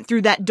he went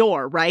through that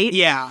door, right?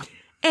 Yeah.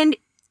 And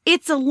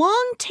it's a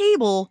long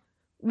table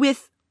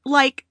with,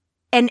 like,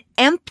 an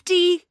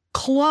empty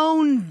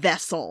clone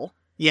vessel.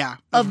 Yeah.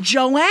 Of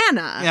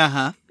Joanna.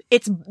 Uh-huh.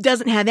 It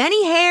doesn't have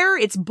any hair,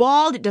 it's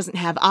bald, it doesn't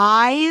have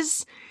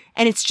eyes,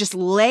 and it's just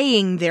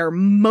laying there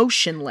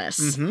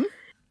motionless. Mm-hmm.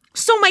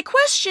 So my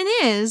question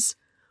is,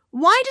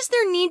 why does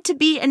there need to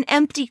be an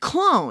empty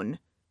clone?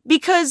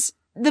 Because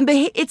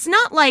it's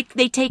not like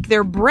they take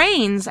their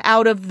brains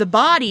out of the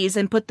bodies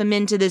and put them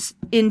into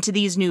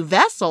these new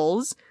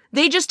vessels.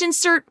 They just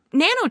insert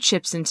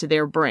nanochips into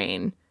their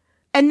brain.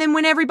 And then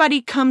when everybody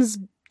comes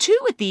to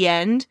at the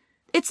end,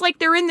 it's like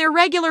they're in their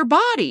regular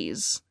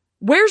bodies.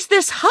 Where's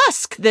this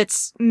husk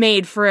that's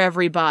made for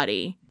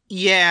everybody?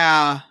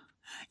 Yeah.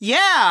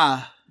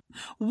 Yeah.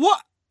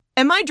 What?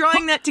 Am I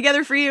drawing that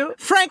together for you?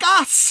 Frank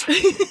Us!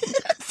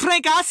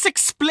 Frank Us,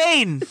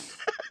 explain!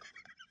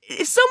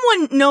 If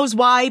someone knows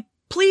why,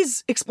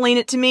 please explain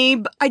it to me,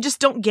 but I just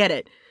don't get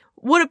it.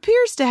 What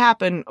appears to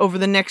happen over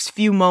the next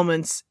few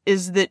moments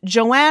is that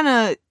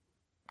Joanna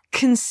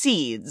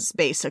concedes,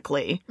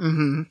 basically,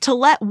 to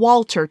let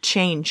Walter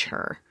change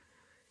her.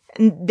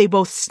 And they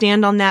both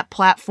stand on that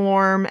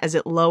platform as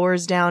it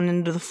lowers down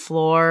into the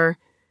floor,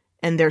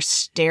 and they're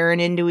staring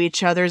into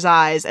each other's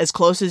eyes as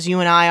close as you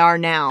and I are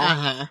now.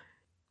 Uh-huh.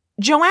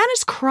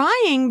 Joanna's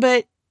crying,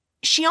 but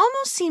she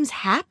almost seems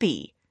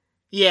happy.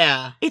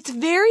 Yeah. It's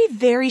very,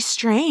 very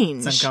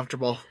strange. It's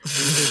uncomfortable.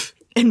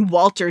 And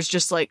Walter's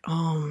just like,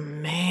 oh,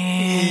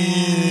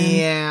 man.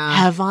 Yeah.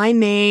 Have I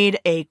made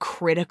a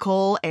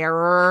critical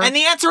error? And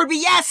the answer would be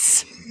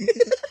yes!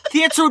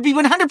 The answer would be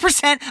 100%,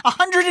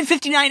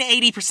 159,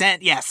 80%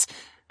 yes.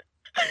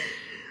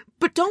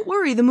 But don't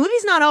worry, the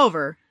movie's not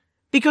over.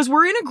 Because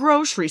we're in a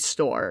grocery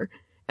store,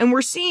 and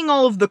we're seeing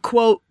all of the,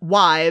 quote,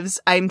 wives.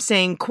 I'm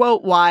saying,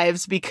 quote,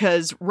 wives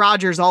because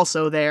Roger's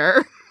also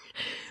there.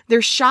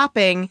 They're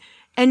shopping,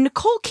 and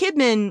Nicole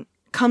Kidman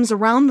comes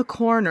around the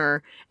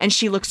corner, and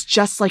she looks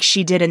just like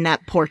she did in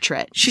that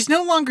portrait. She's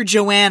no longer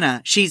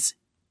Joanna. She's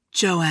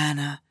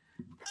Joanna.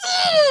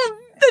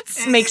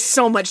 That makes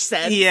so much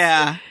sense.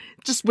 Yeah.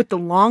 Just with the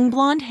long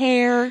blonde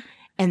hair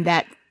and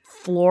that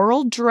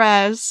floral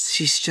dress.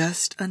 She's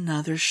just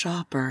another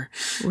shopper.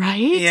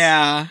 Right?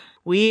 Yeah.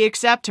 We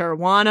accept her,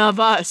 one of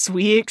us.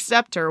 We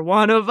accept her,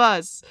 one of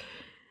us.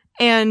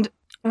 And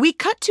we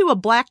cut to a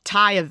black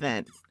tie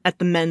event at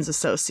the Men's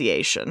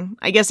Association.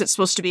 I guess it's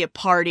supposed to be a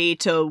party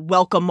to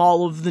welcome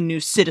all of the new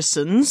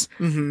citizens.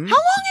 Mm-hmm. How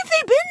long have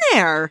they been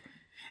there?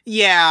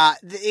 Yeah,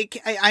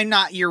 I'm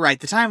not. You're right.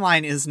 The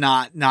timeline is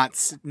not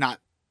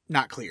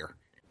clear.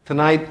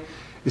 Tonight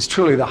is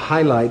truly the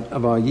highlight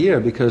of our year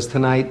because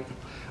tonight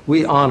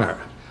we honor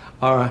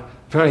our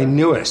very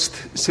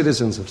newest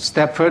citizens of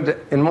Stepford.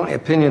 In my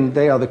opinion,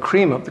 they are the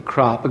cream of the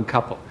crop, a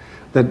couple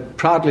that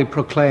proudly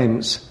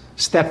proclaims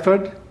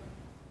Stepford,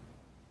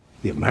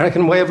 the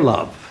American way of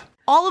love.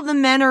 All of the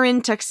men are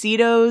in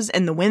tuxedos,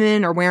 and the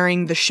women are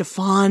wearing the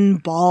chiffon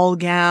ball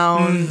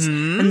gowns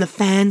and the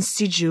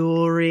fancy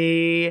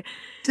jewelry.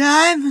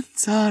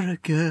 Diamonds are a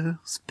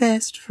girl's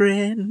best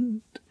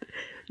friend.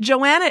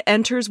 Joanna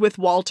enters with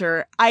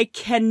Walter. I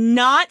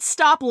cannot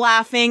stop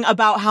laughing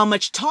about how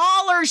much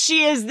taller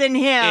she is than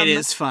him. It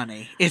is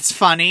funny. It's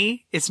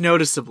funny. It's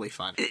noticeably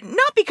funny.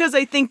 Not because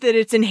I think that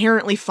it's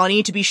inherently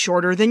funny to be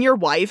shorter than your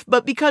wife,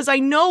 but because I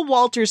know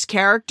Walter's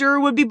character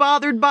would be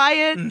bothered by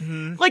it.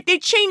 Mm-hmm. Like, they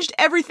changed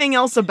everything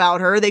else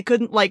about her. They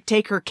couldn't, like,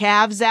 take her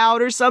calves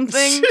out or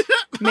something.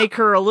 Make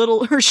her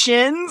her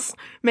shins,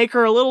 make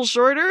her a little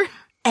shorter.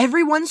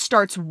 Everyone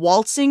starts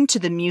waltzing to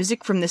the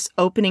music from this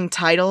opening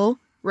title.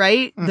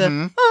 Right?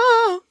 Mm-hmm.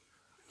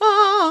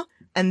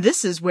 And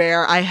this is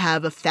where I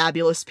have a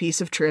fabulous piece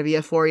of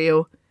trivia for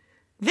you.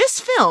 This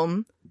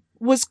film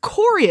was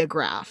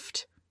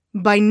choreographed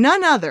by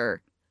none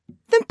other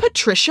than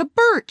Patricia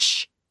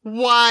Birch.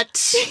 What?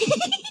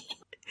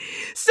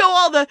 So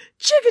all the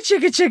chicka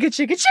chicka chicka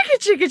chicka chicka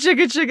chicka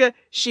chicka chicka,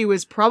 she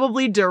was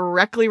probably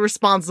directly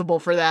responsible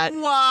for that.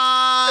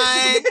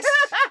 What?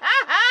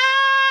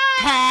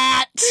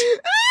 Pat!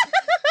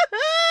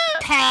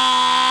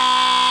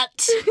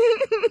 Pat!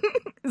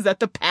 Is that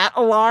the Pat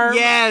alarm?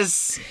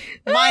 Yes!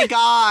 My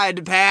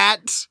God,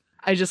 Pat!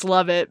 I just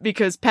love it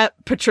because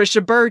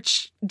Patricia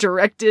Birch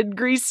directed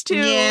Grease 2.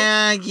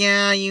 Yeah,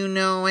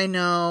 I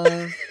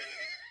know.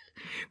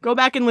 Go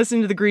back and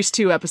listen to the Grease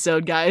 2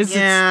 episode, guys.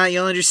 Yeah,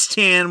 you'll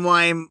understand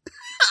why I'm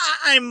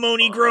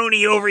moany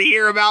groany over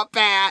here about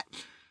Pat.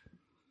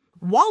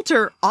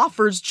 Walter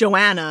offers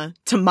Joanna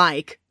to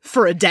Mike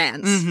for a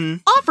dance. Mm-hmm.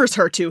 Offers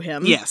her to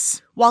him.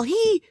 Yes. While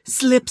he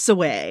slips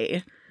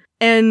away.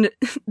 And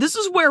this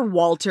is where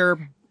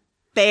Walter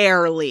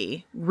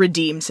barely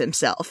redeems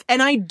himself.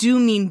 And I do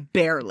mean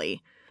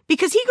barely.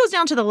 Because he goes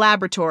down to the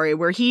laboratory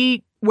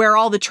where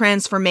all the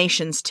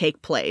transformations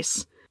take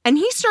place. And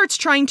he starts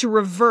trying to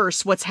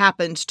reverse what's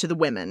happened to the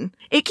women.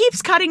 It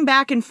keeps cutting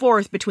back and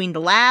forth between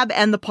the lab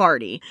and the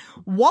party.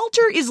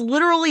 Walter is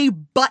literally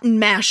button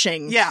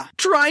mashing. Yeah.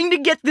 Trying to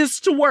get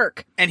this to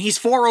work. And he's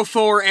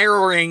 404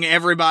 erroring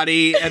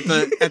everybody at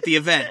the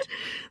event.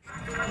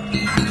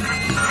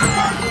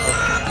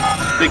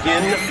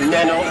 Begin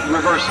nano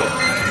reversal.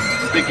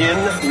 Begin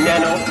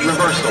nano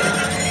reversal.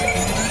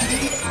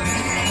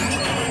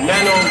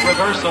 Nano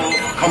reversal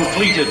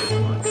completed.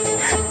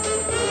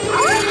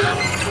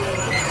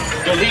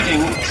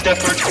 Deleting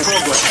Stepford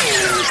program.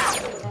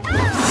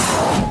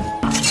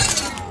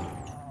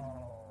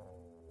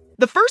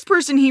 The first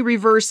person he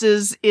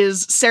reverses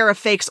is Sarah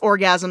Fake's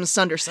Orgasm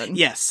Sunderson.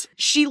 Yes.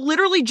 She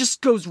literally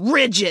just goes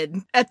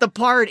rigid at the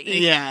party.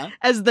 Yeah.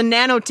 As the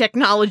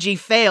nanotechnology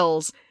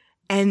fails.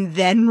 And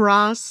then,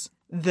 Ross,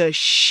 the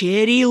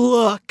shitty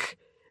look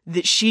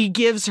that she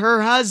gives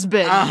her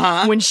husband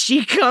when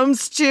she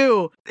comes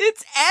to.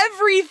 It's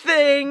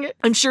everything.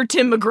 I'm sure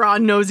Tim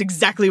McGraw knows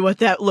exactly what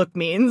that look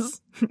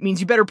means. It means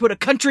you better put a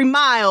country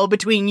mile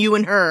between you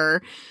and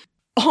her.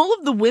 All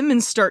of the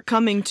women start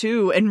coming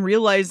to and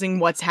realizing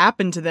what's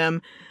happened to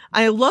them.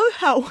 I love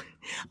how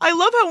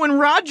when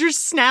Roger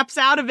snaps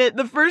out of it,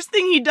 the first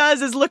thing he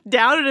does is look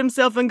down at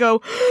himself and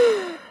go,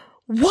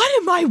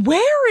 what am I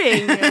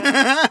wearing?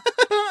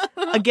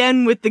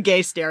 Again, with the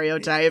gay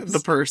stereotypes. The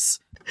purse.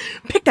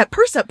 Pick that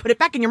purse up, put it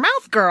back in your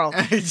mouth, girl.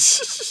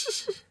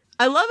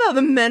 I love how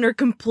the men are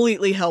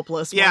completely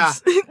helpless. Yeah.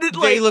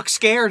 They look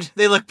scared.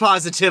 They look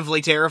positively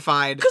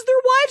terrified. Because their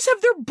wives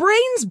have their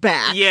brains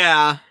back.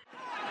 Yeah.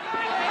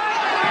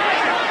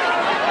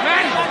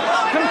 Men,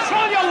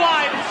 control your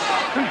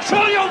wives!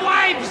 Control your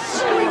wives!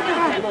 It's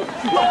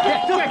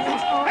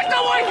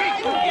not working!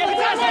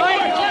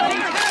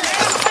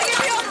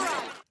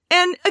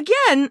 And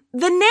again,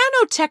 the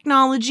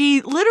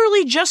nanotechnology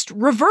literally just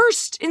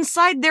reversed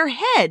inside their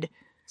head.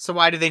 So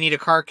why do they need a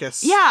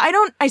carcass? Yeah,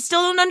 I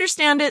still don't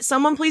understand it.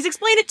 Someone please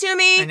explain it to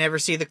me. You never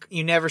see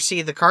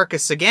the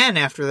carcass again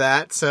after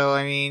that. So,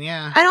 I mean,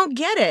 yeah. I don't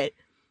get it.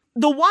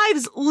 The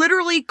wives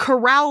literally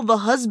corral the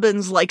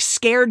husbands like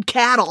scared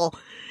cattle.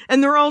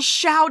 And they're all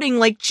shouting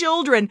like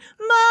children,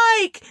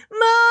 Mike!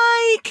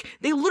 Mike!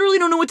 They literally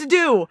don't know what to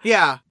do.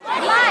 Yeah.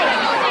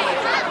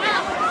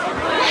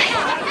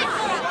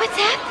 What's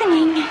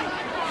happening?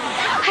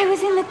 I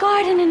was in the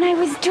garden and I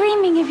was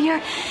dreaming of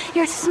your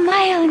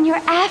smile and your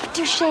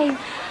aftershave.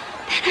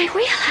 Then I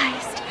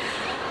realized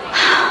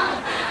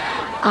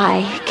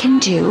I can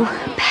do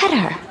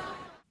better.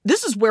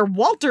 This is where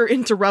Walter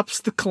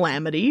interrupts the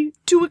calamity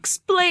to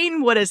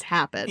explain what has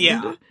happened.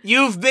 Yeah.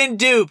 You've been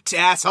duped,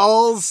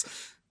 assholes.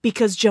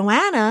 Because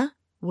Joanna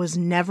was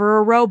never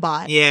a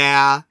robot.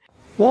 Yeah.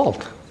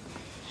 Walt.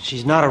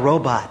 She's not a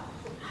robot.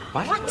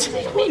 What? What?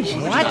 She's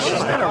not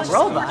a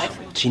robot?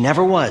 She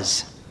never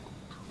was.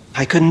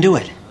 I couldn't do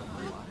it.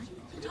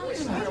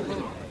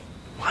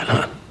 Why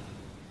not?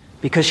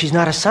 Because she's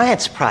not a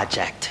science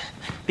project.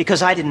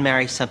 Because I didn't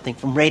marry something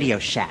from Radio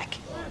Shack.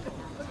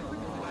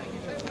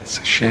 That's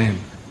a shame.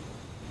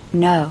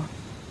 No.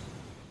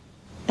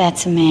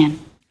 That's a man.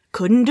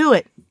 Couldn't do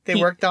it. They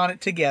worked on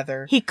it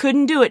together. He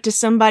couldn't do it to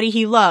somebody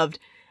he loved.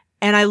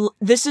 And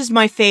this is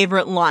my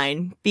favorite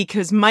line,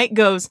 because Mike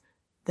goes,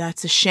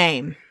 that's a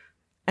shame.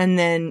 And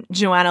then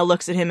Joanna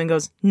looks at him and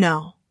goes,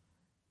 no,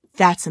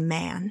 that's a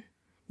man.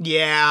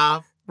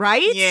 Yeah.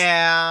 Right?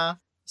 Yeah.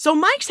 So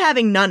Mike's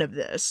having none of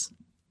this.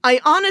 I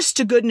honest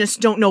to goodness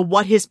don't know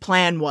what his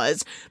plan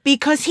was,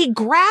 because he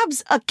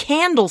grabs a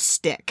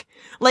candlestick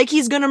like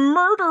he's gonna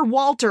murder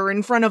Walter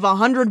in front of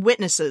 100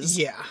 witnesses.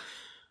 Yeah.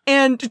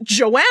 And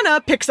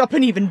Joanna picks up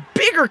an even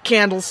bigger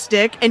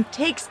candlestick and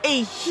takes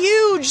a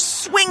huge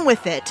swing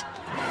with it.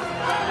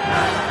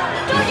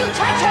 Don't you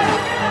touch her!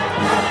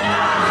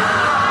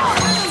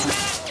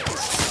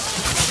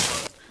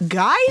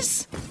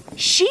 Guys,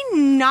 she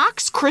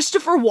knocks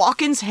Christopher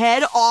Walken's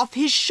head off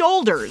his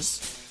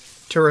shoulders.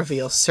 To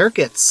reveal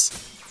circuits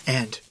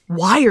and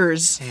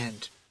wires.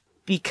 And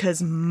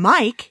because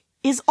Mike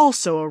is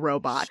also a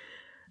robot.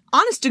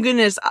 Honest to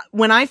goodness,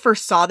 when I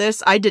first saw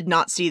this, I did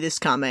not see this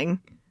coming.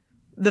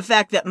 The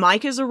fact that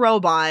Mike is a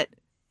robot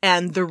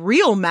and the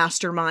real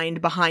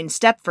mastermind behind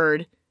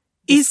Stepford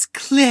is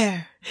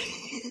Claire.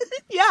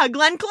 Yeah,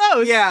 Glenn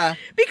Close. Yeah.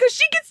 Because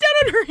she gets down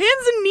on her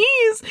hands and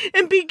knees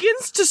and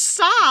begins to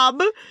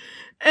sob.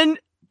 And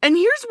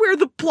here's where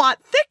the plot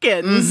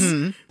thickens.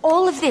 Mm-hmm.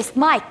 All of this,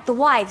 Mike, the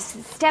wives,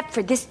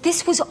 Stepford,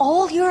 this was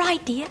all your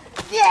idea?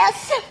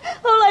 Yes!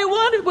 All I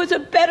wanted was a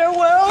better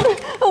world.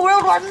 A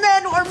world where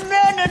men were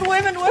men and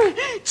women were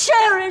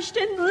cherished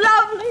and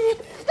lovely.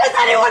 Does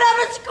anyone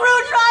have a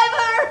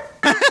screwdriver?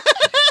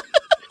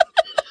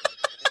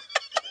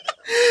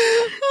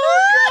 Oh,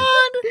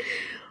 God.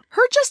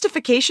 Her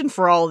justification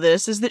for all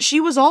this is that she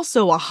was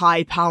also a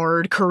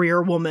high-powered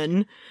career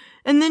woman.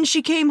 And then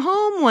she came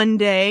home one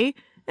day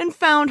and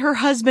found her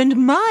husband,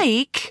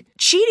 Mike,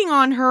 cheating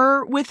on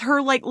her with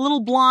her, little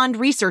blonde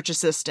research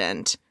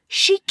assistant.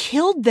 She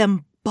killed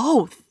them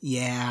both.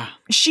 Yeah.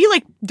 She,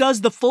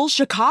 does the full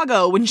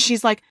Chicago when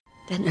she's like,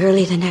 Then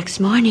early the next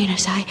morning,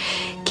 as I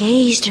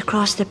gazed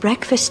across the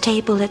breakfast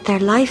table at their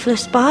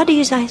lifeless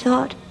bodies, I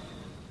thought,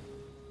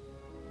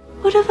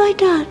 what have I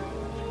done?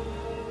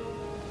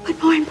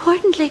 But more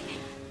importantly,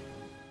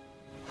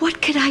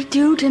 what could I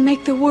do to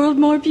make the world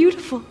more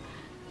beautiful?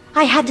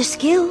 I had the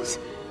skills,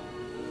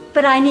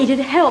 but I needed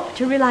help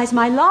to realize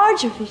my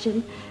larger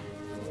vision.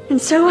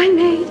 And so I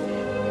made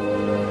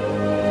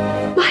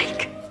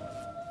Mike.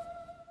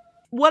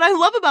 What I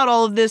love about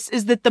all of this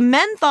is that the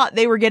men thought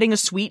they were getting a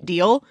sweet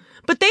deal,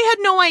 but they had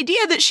no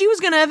idea that she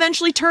was going to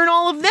eventually turn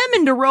all of them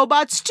into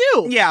robots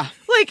too. Yeah.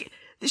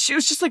 She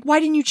was just like, why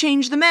didn't you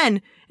change the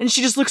men? And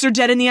she just looks her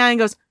dead in the eye and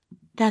goes,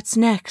 that's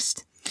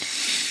next.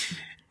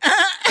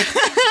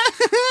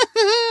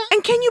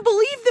 And can you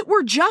believe that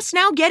we're just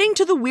now getting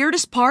to the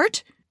weirdest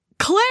part?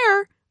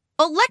 Claire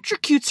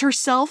electrocutes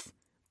herself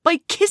by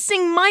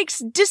kissing Mike's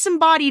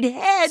disembodied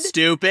head.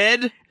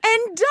 Stupid.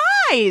 And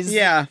dies.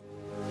 Yeah.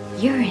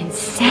 You're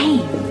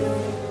insane.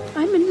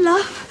 I'm in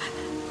love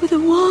with a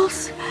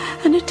waltz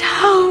and a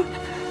town.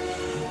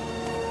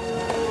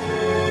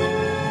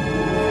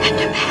 And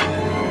a man.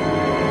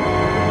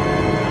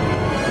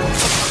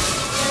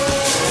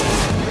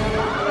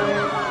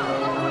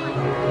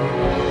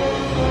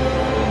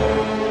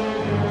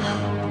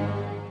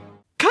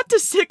 Cut to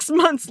 6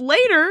 months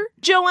later,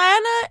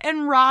 Joanna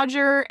and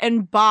Roger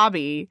and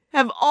Bobby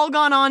have all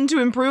gone on to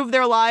improve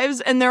their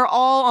lives, and they're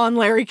all on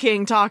Larry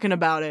King talking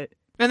about it.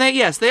 And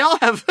they all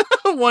have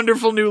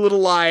wonderful new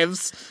little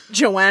lives.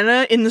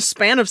 Joanna, in the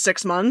span of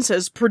 6 months,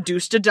 has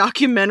produced a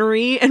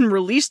documentary and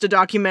released a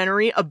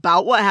documentary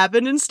about what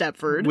happened in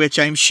Stepford. Which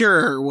I'm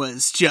sure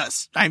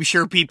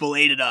people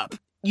ate it up.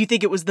 You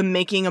think it was the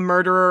making a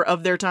murderer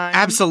of their time?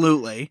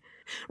 Absolutely.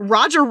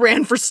 Roger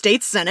ran for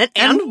state senate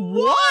and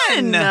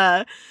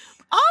won!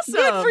 Awesome.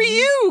 Good for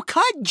you.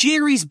 Cut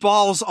Jerry's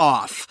balls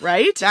off.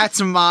 Right?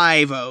 That's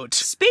my vote.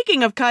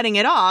 Speaking of cutting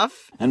it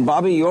off. And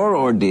Bobby, your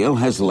ordeal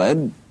has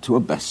led to a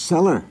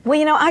bestseller.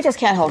 Well, I just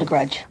can't hold a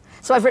grudge.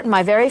 So I've written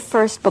my very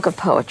first book of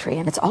poetry,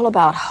 and it's all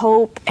about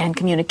hope and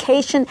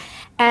communication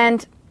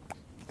and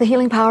the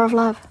healing power of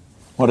love.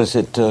 What is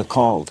it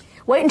called?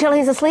 Wait until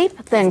he's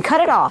asleep, then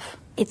cut it off.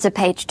 It's a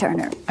page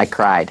turner. I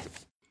cried.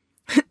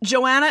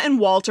 Joanna and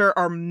Walter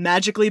are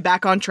magically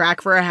back on track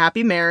for a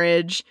happy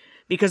marriage,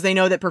 because they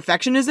know that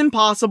perfection is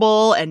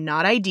impossible and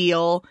not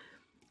ideal.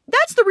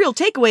 That's the real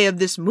takeaway of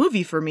this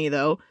movie for me,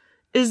 though,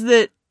 is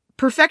that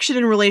perfection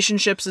in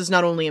relationships is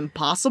not only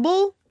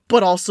impossible,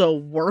 but also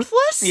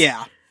worthless.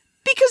 Yeah.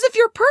 Because if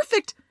you're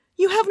perfect,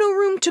 you have no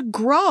room to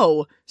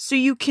grow, so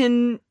you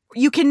can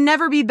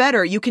never be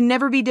better, you can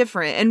never be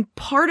different. And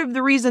part of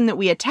the reason that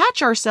we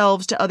attach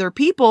ourselves to other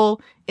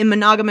people in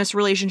monogamous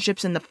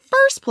relationships in the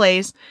first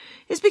place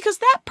is because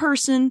that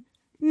person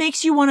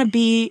makes you want to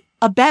be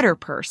a better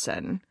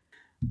person.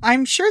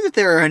 I'm sure that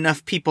there are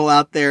enough people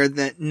out there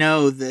that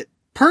know that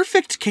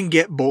perfect can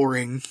get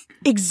boring.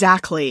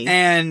 Exactly.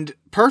 And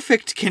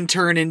perfect can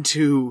turn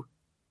into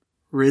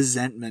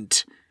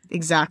resentment.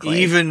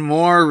 Exactly. Even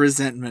more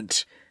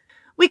resentment.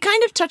 We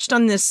kind of touched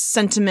on this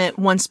sentiment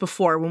once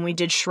before when we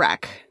did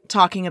Shrek,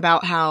 talking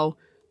about how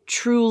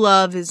true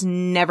love is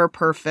never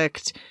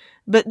perfect.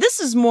 But this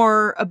is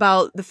more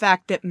about the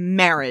fact that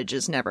marriage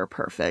is never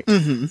perfect.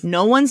 Mm-hmm.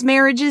 No one's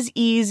marriage is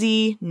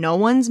easy. No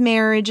one's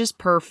marriage is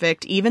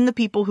perfect. Even the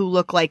people who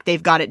look like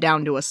they've got it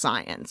down to a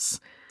science.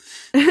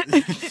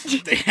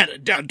 They had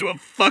it down to a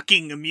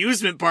fucking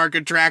amusement park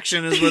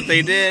attraction is what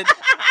they did.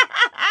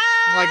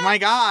 Like, my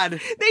God.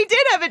 They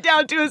did have it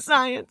down to a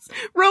science.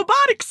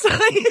 Robotic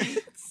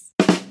science.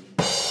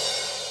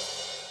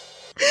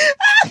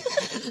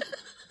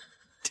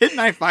 Didn't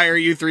I fire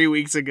you 3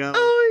 weeks ago?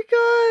 Oh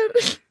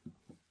my God.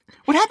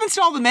 What happens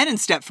to all the men in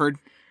Stepford?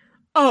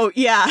 Oh,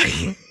 yeah.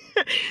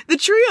 The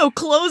trio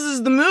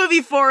closes the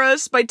movie for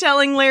us by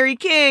telling Larry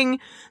King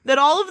that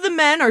all of the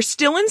men are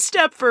still in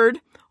Stepford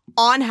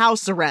on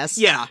house arrest.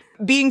 Yeah.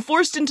 Being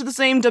forced into the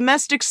same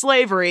domestic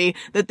slavery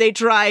that they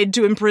tried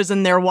to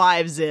imprison their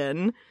wives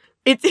in.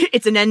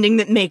 It's an ending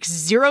that makes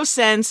zero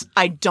sense.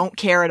 I don't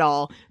care at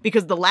all.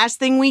 Because the last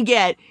thing we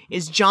get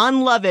is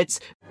John Lovitz.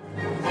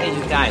 Hey,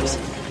 you guys.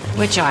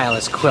 Which aisle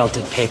is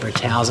quilted paper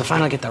towels? If I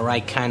don't get the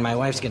right kind, my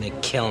wife's gonna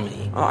kill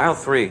me. Oh, aisle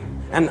 3.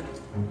 And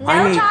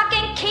No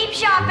talking, keep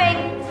shopping.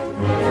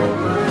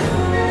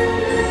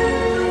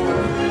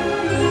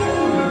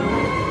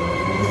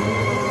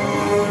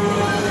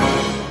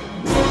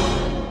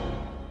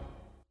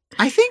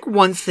 I think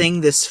one thing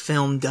this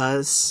film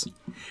does,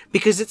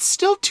 because it's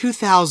still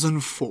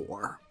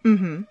 2004,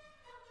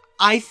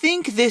 I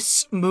think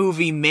this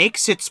movie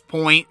makes its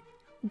point,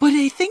 but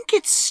I think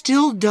it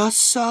still does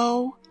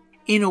so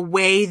in a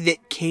way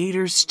that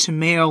caters to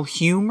male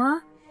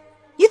humor.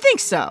 You think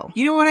so?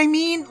 You know what I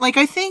mean? Like,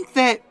 I think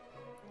that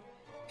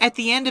at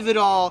the end of it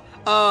all,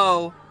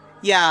 oh,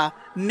 yeah,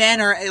 men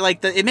are,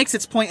 like, it makes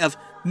its point of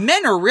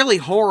men are really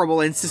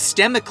horrible and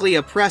systemically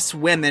oppress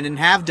women and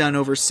have done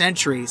over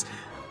centuries.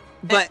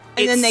 But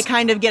and then they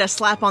kind of get a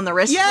slap on the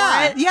wrist for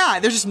it. Yeah,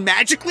 they're just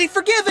magically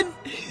forgiven.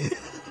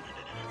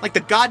 Like the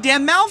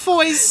goddamn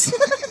Malfoys.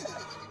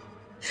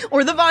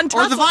 Or the Von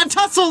Tussles. Or the Von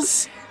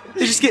Tussles.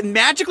 They just get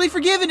magically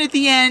forgiven at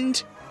the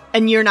end.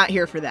 And you're not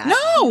here for that.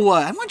 No!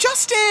 I want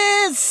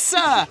justice!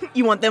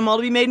 You want them all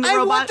to be made into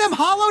robots? I want them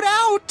hollowed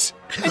out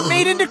and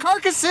made into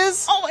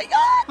carcasses. Oh my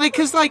God! Like,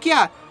 cause like,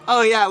 yeah.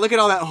 Oh yeah, look at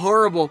all that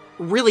horrible,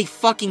 really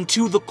fucking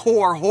to the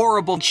core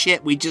horrible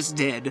shit we just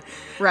did.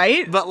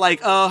 Right? But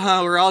like,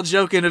 we're all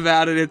joking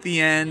about it at the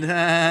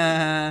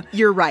end.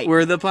 You're right.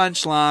 We're the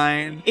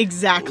punchline.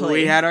 Exactly.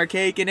 We had our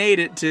cake and ate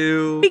it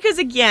too. Because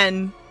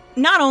again,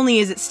 not only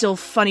is it still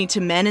funny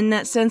to men in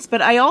that sense,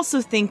 but I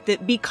also think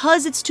that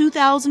because it's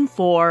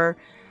 2004,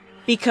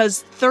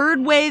 because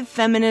third wave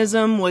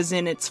feminism was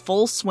in its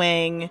full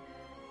swing,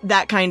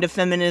 that kind of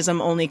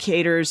feminism only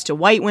caters to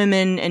white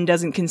women and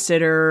doesn't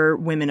consider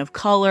women of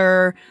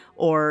color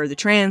or the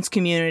trans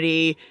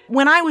community.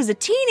 When I was a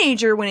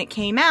teenager, when it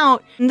came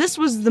out, this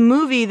was the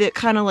movie that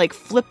kind of like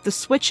flipped the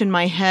switch in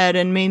my head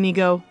and made me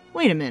go,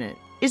 wait a minute,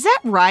 is that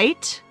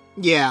right?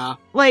 Yeah.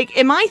 Like,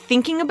 am I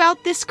thinking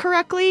about this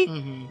correctly?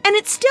 Mm-hmm. And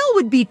it still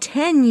would be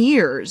 10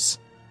 years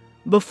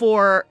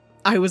before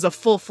I was a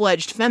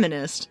full-fledged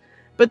feminist.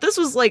 But this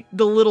was like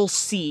the little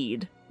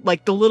seed,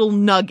 like the little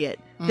nugget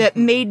that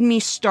made me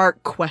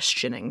start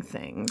questioning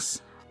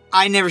things.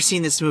 I never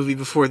seen this movie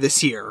before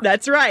this year.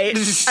 That's right.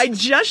 I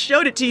just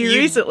showed it to you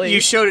recently. You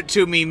showed it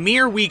to me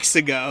mere weeks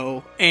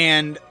ago,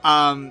 and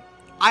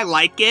I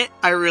like it.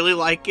 I really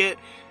like it.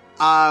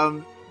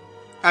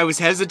 I was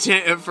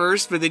hesitant at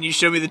first, but then you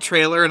showed me the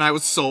trailer and I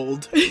was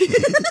sold.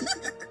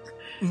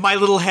 My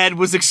little head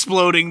was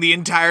exploding the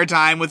entire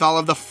time with all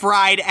of the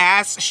fried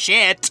ass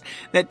shit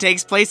that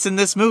takes place in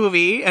this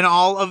movie and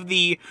all of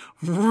the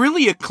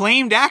really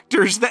acclaimed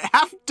actors that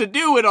have to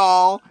do it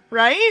all.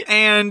 Right?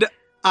 And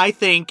I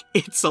think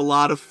it's a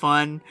lot of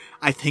fun.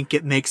 I think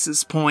it makes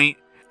its point.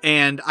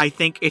 And I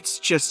think it's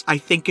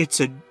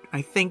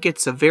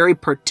a very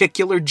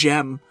particular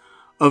gem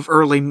of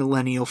early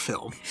millennial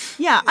film.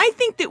 Yeah, I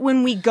think that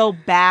when we go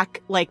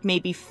back, like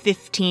maybe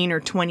 15 or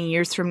 20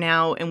 years from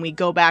now, and we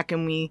go back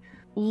and we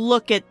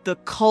look at the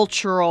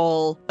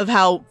cultural of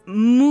how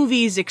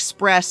movies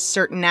express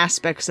certain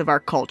aspects of our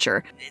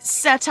culture,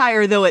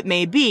 satire though it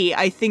may be,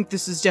 I think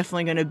this is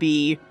definitely going to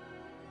be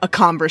a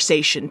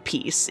conversation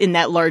piece in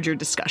that larger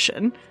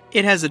discussion.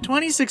 It has a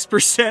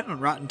 26% on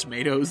Rotten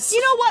Tomatoes. You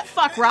know what?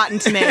 Fuck Rotten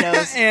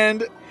Tomatoes.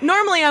 And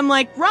normally I'm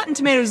like, Rotten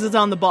Tomatoes is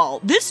on the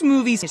ball. This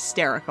movie's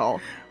hysterical.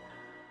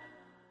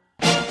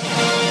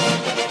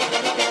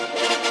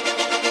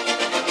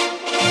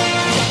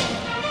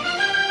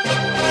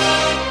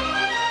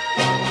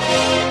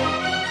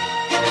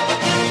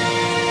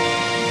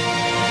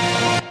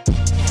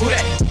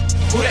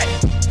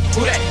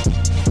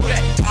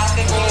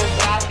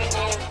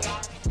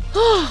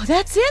 Oh,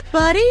 that's it,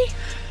 buddy.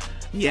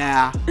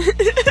 Yeah,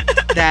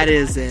 that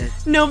is it.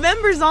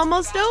 November's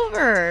almost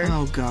over.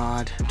 Oh,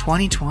 God.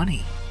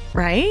 2020.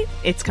 Right?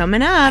 It's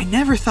coming up. I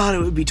never thought it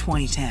would be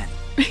 2010.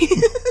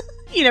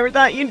 You never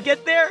thought you'd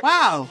get there?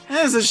 Wow,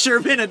 this has sure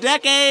been a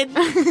decade.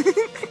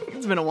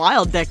 It's been a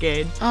wild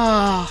decade.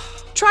 Try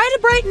to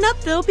brighten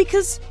up, though,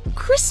 because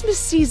Christmas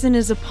season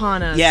is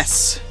upon us.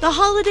 Yes. The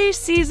holiday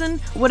season,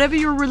 whatever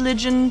your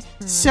religion.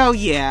 So,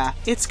 yeah,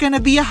 it's gonna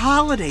be a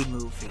holiday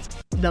movie.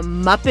 The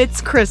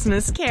Muppets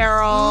Christmas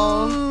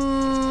Carol.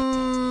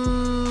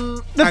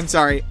 I'm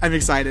sorry. I'm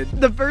excited.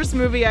 The first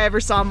movie I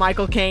ever saw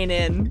Michael Caine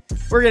in.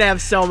 We're gonna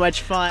have so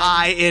much fun.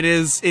 It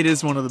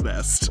is one of the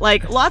best.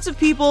 Like, lots of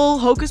people,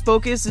 Hocus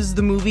Pocus is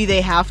the movie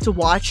they have to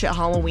watch at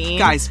Halloween.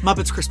 Guys,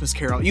 Muppets Christmas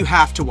Carol. You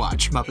have to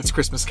watch Muppets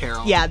Christmas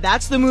Carol. Yeah,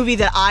 that's the movie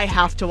that I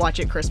have to watch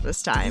at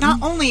Christmas time.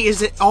 Not only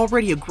is it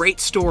already a great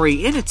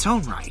story in its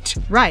own right.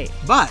 Right.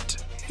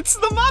 But it's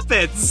the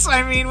Muppets.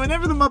 I mean,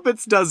 whenever the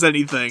Muppets does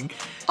anything.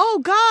 Oh,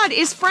 God,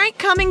 is Frank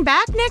coming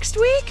back next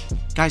week?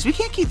 Guys, we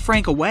can't keep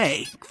Frank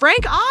away.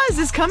 Frank Oz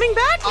is coming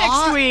back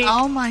next week.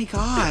 Oh, my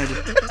God.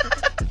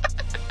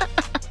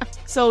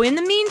 So in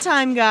the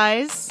meantime,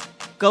 guys,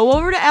 go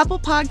over to Apple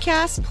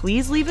Podcasts.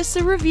 Please leave us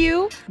a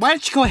review. Why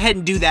don't you go ahead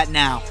and do that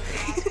now?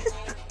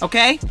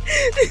 Okay?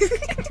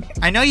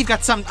 I know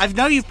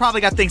you've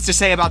probably got things to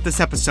say about this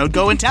episode.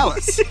 Go and tell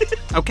us.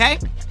 Okay?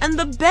 And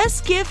the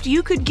best gift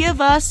you could give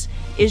us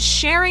is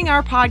sharing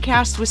our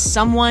podcast with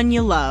someone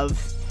you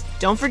love.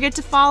 Don't forget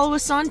to follow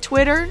us on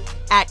Twitter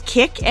at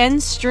Kick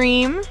and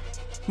Stream.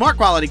 More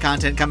quality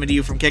content coming to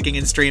you from Kicking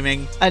and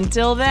Streaming.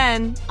 Until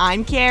then,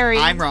 I'm Carrie.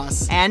 I'm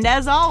Ross. And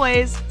as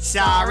always,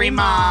 sorry,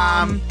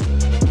 Mom.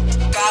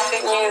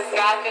 Gossip news.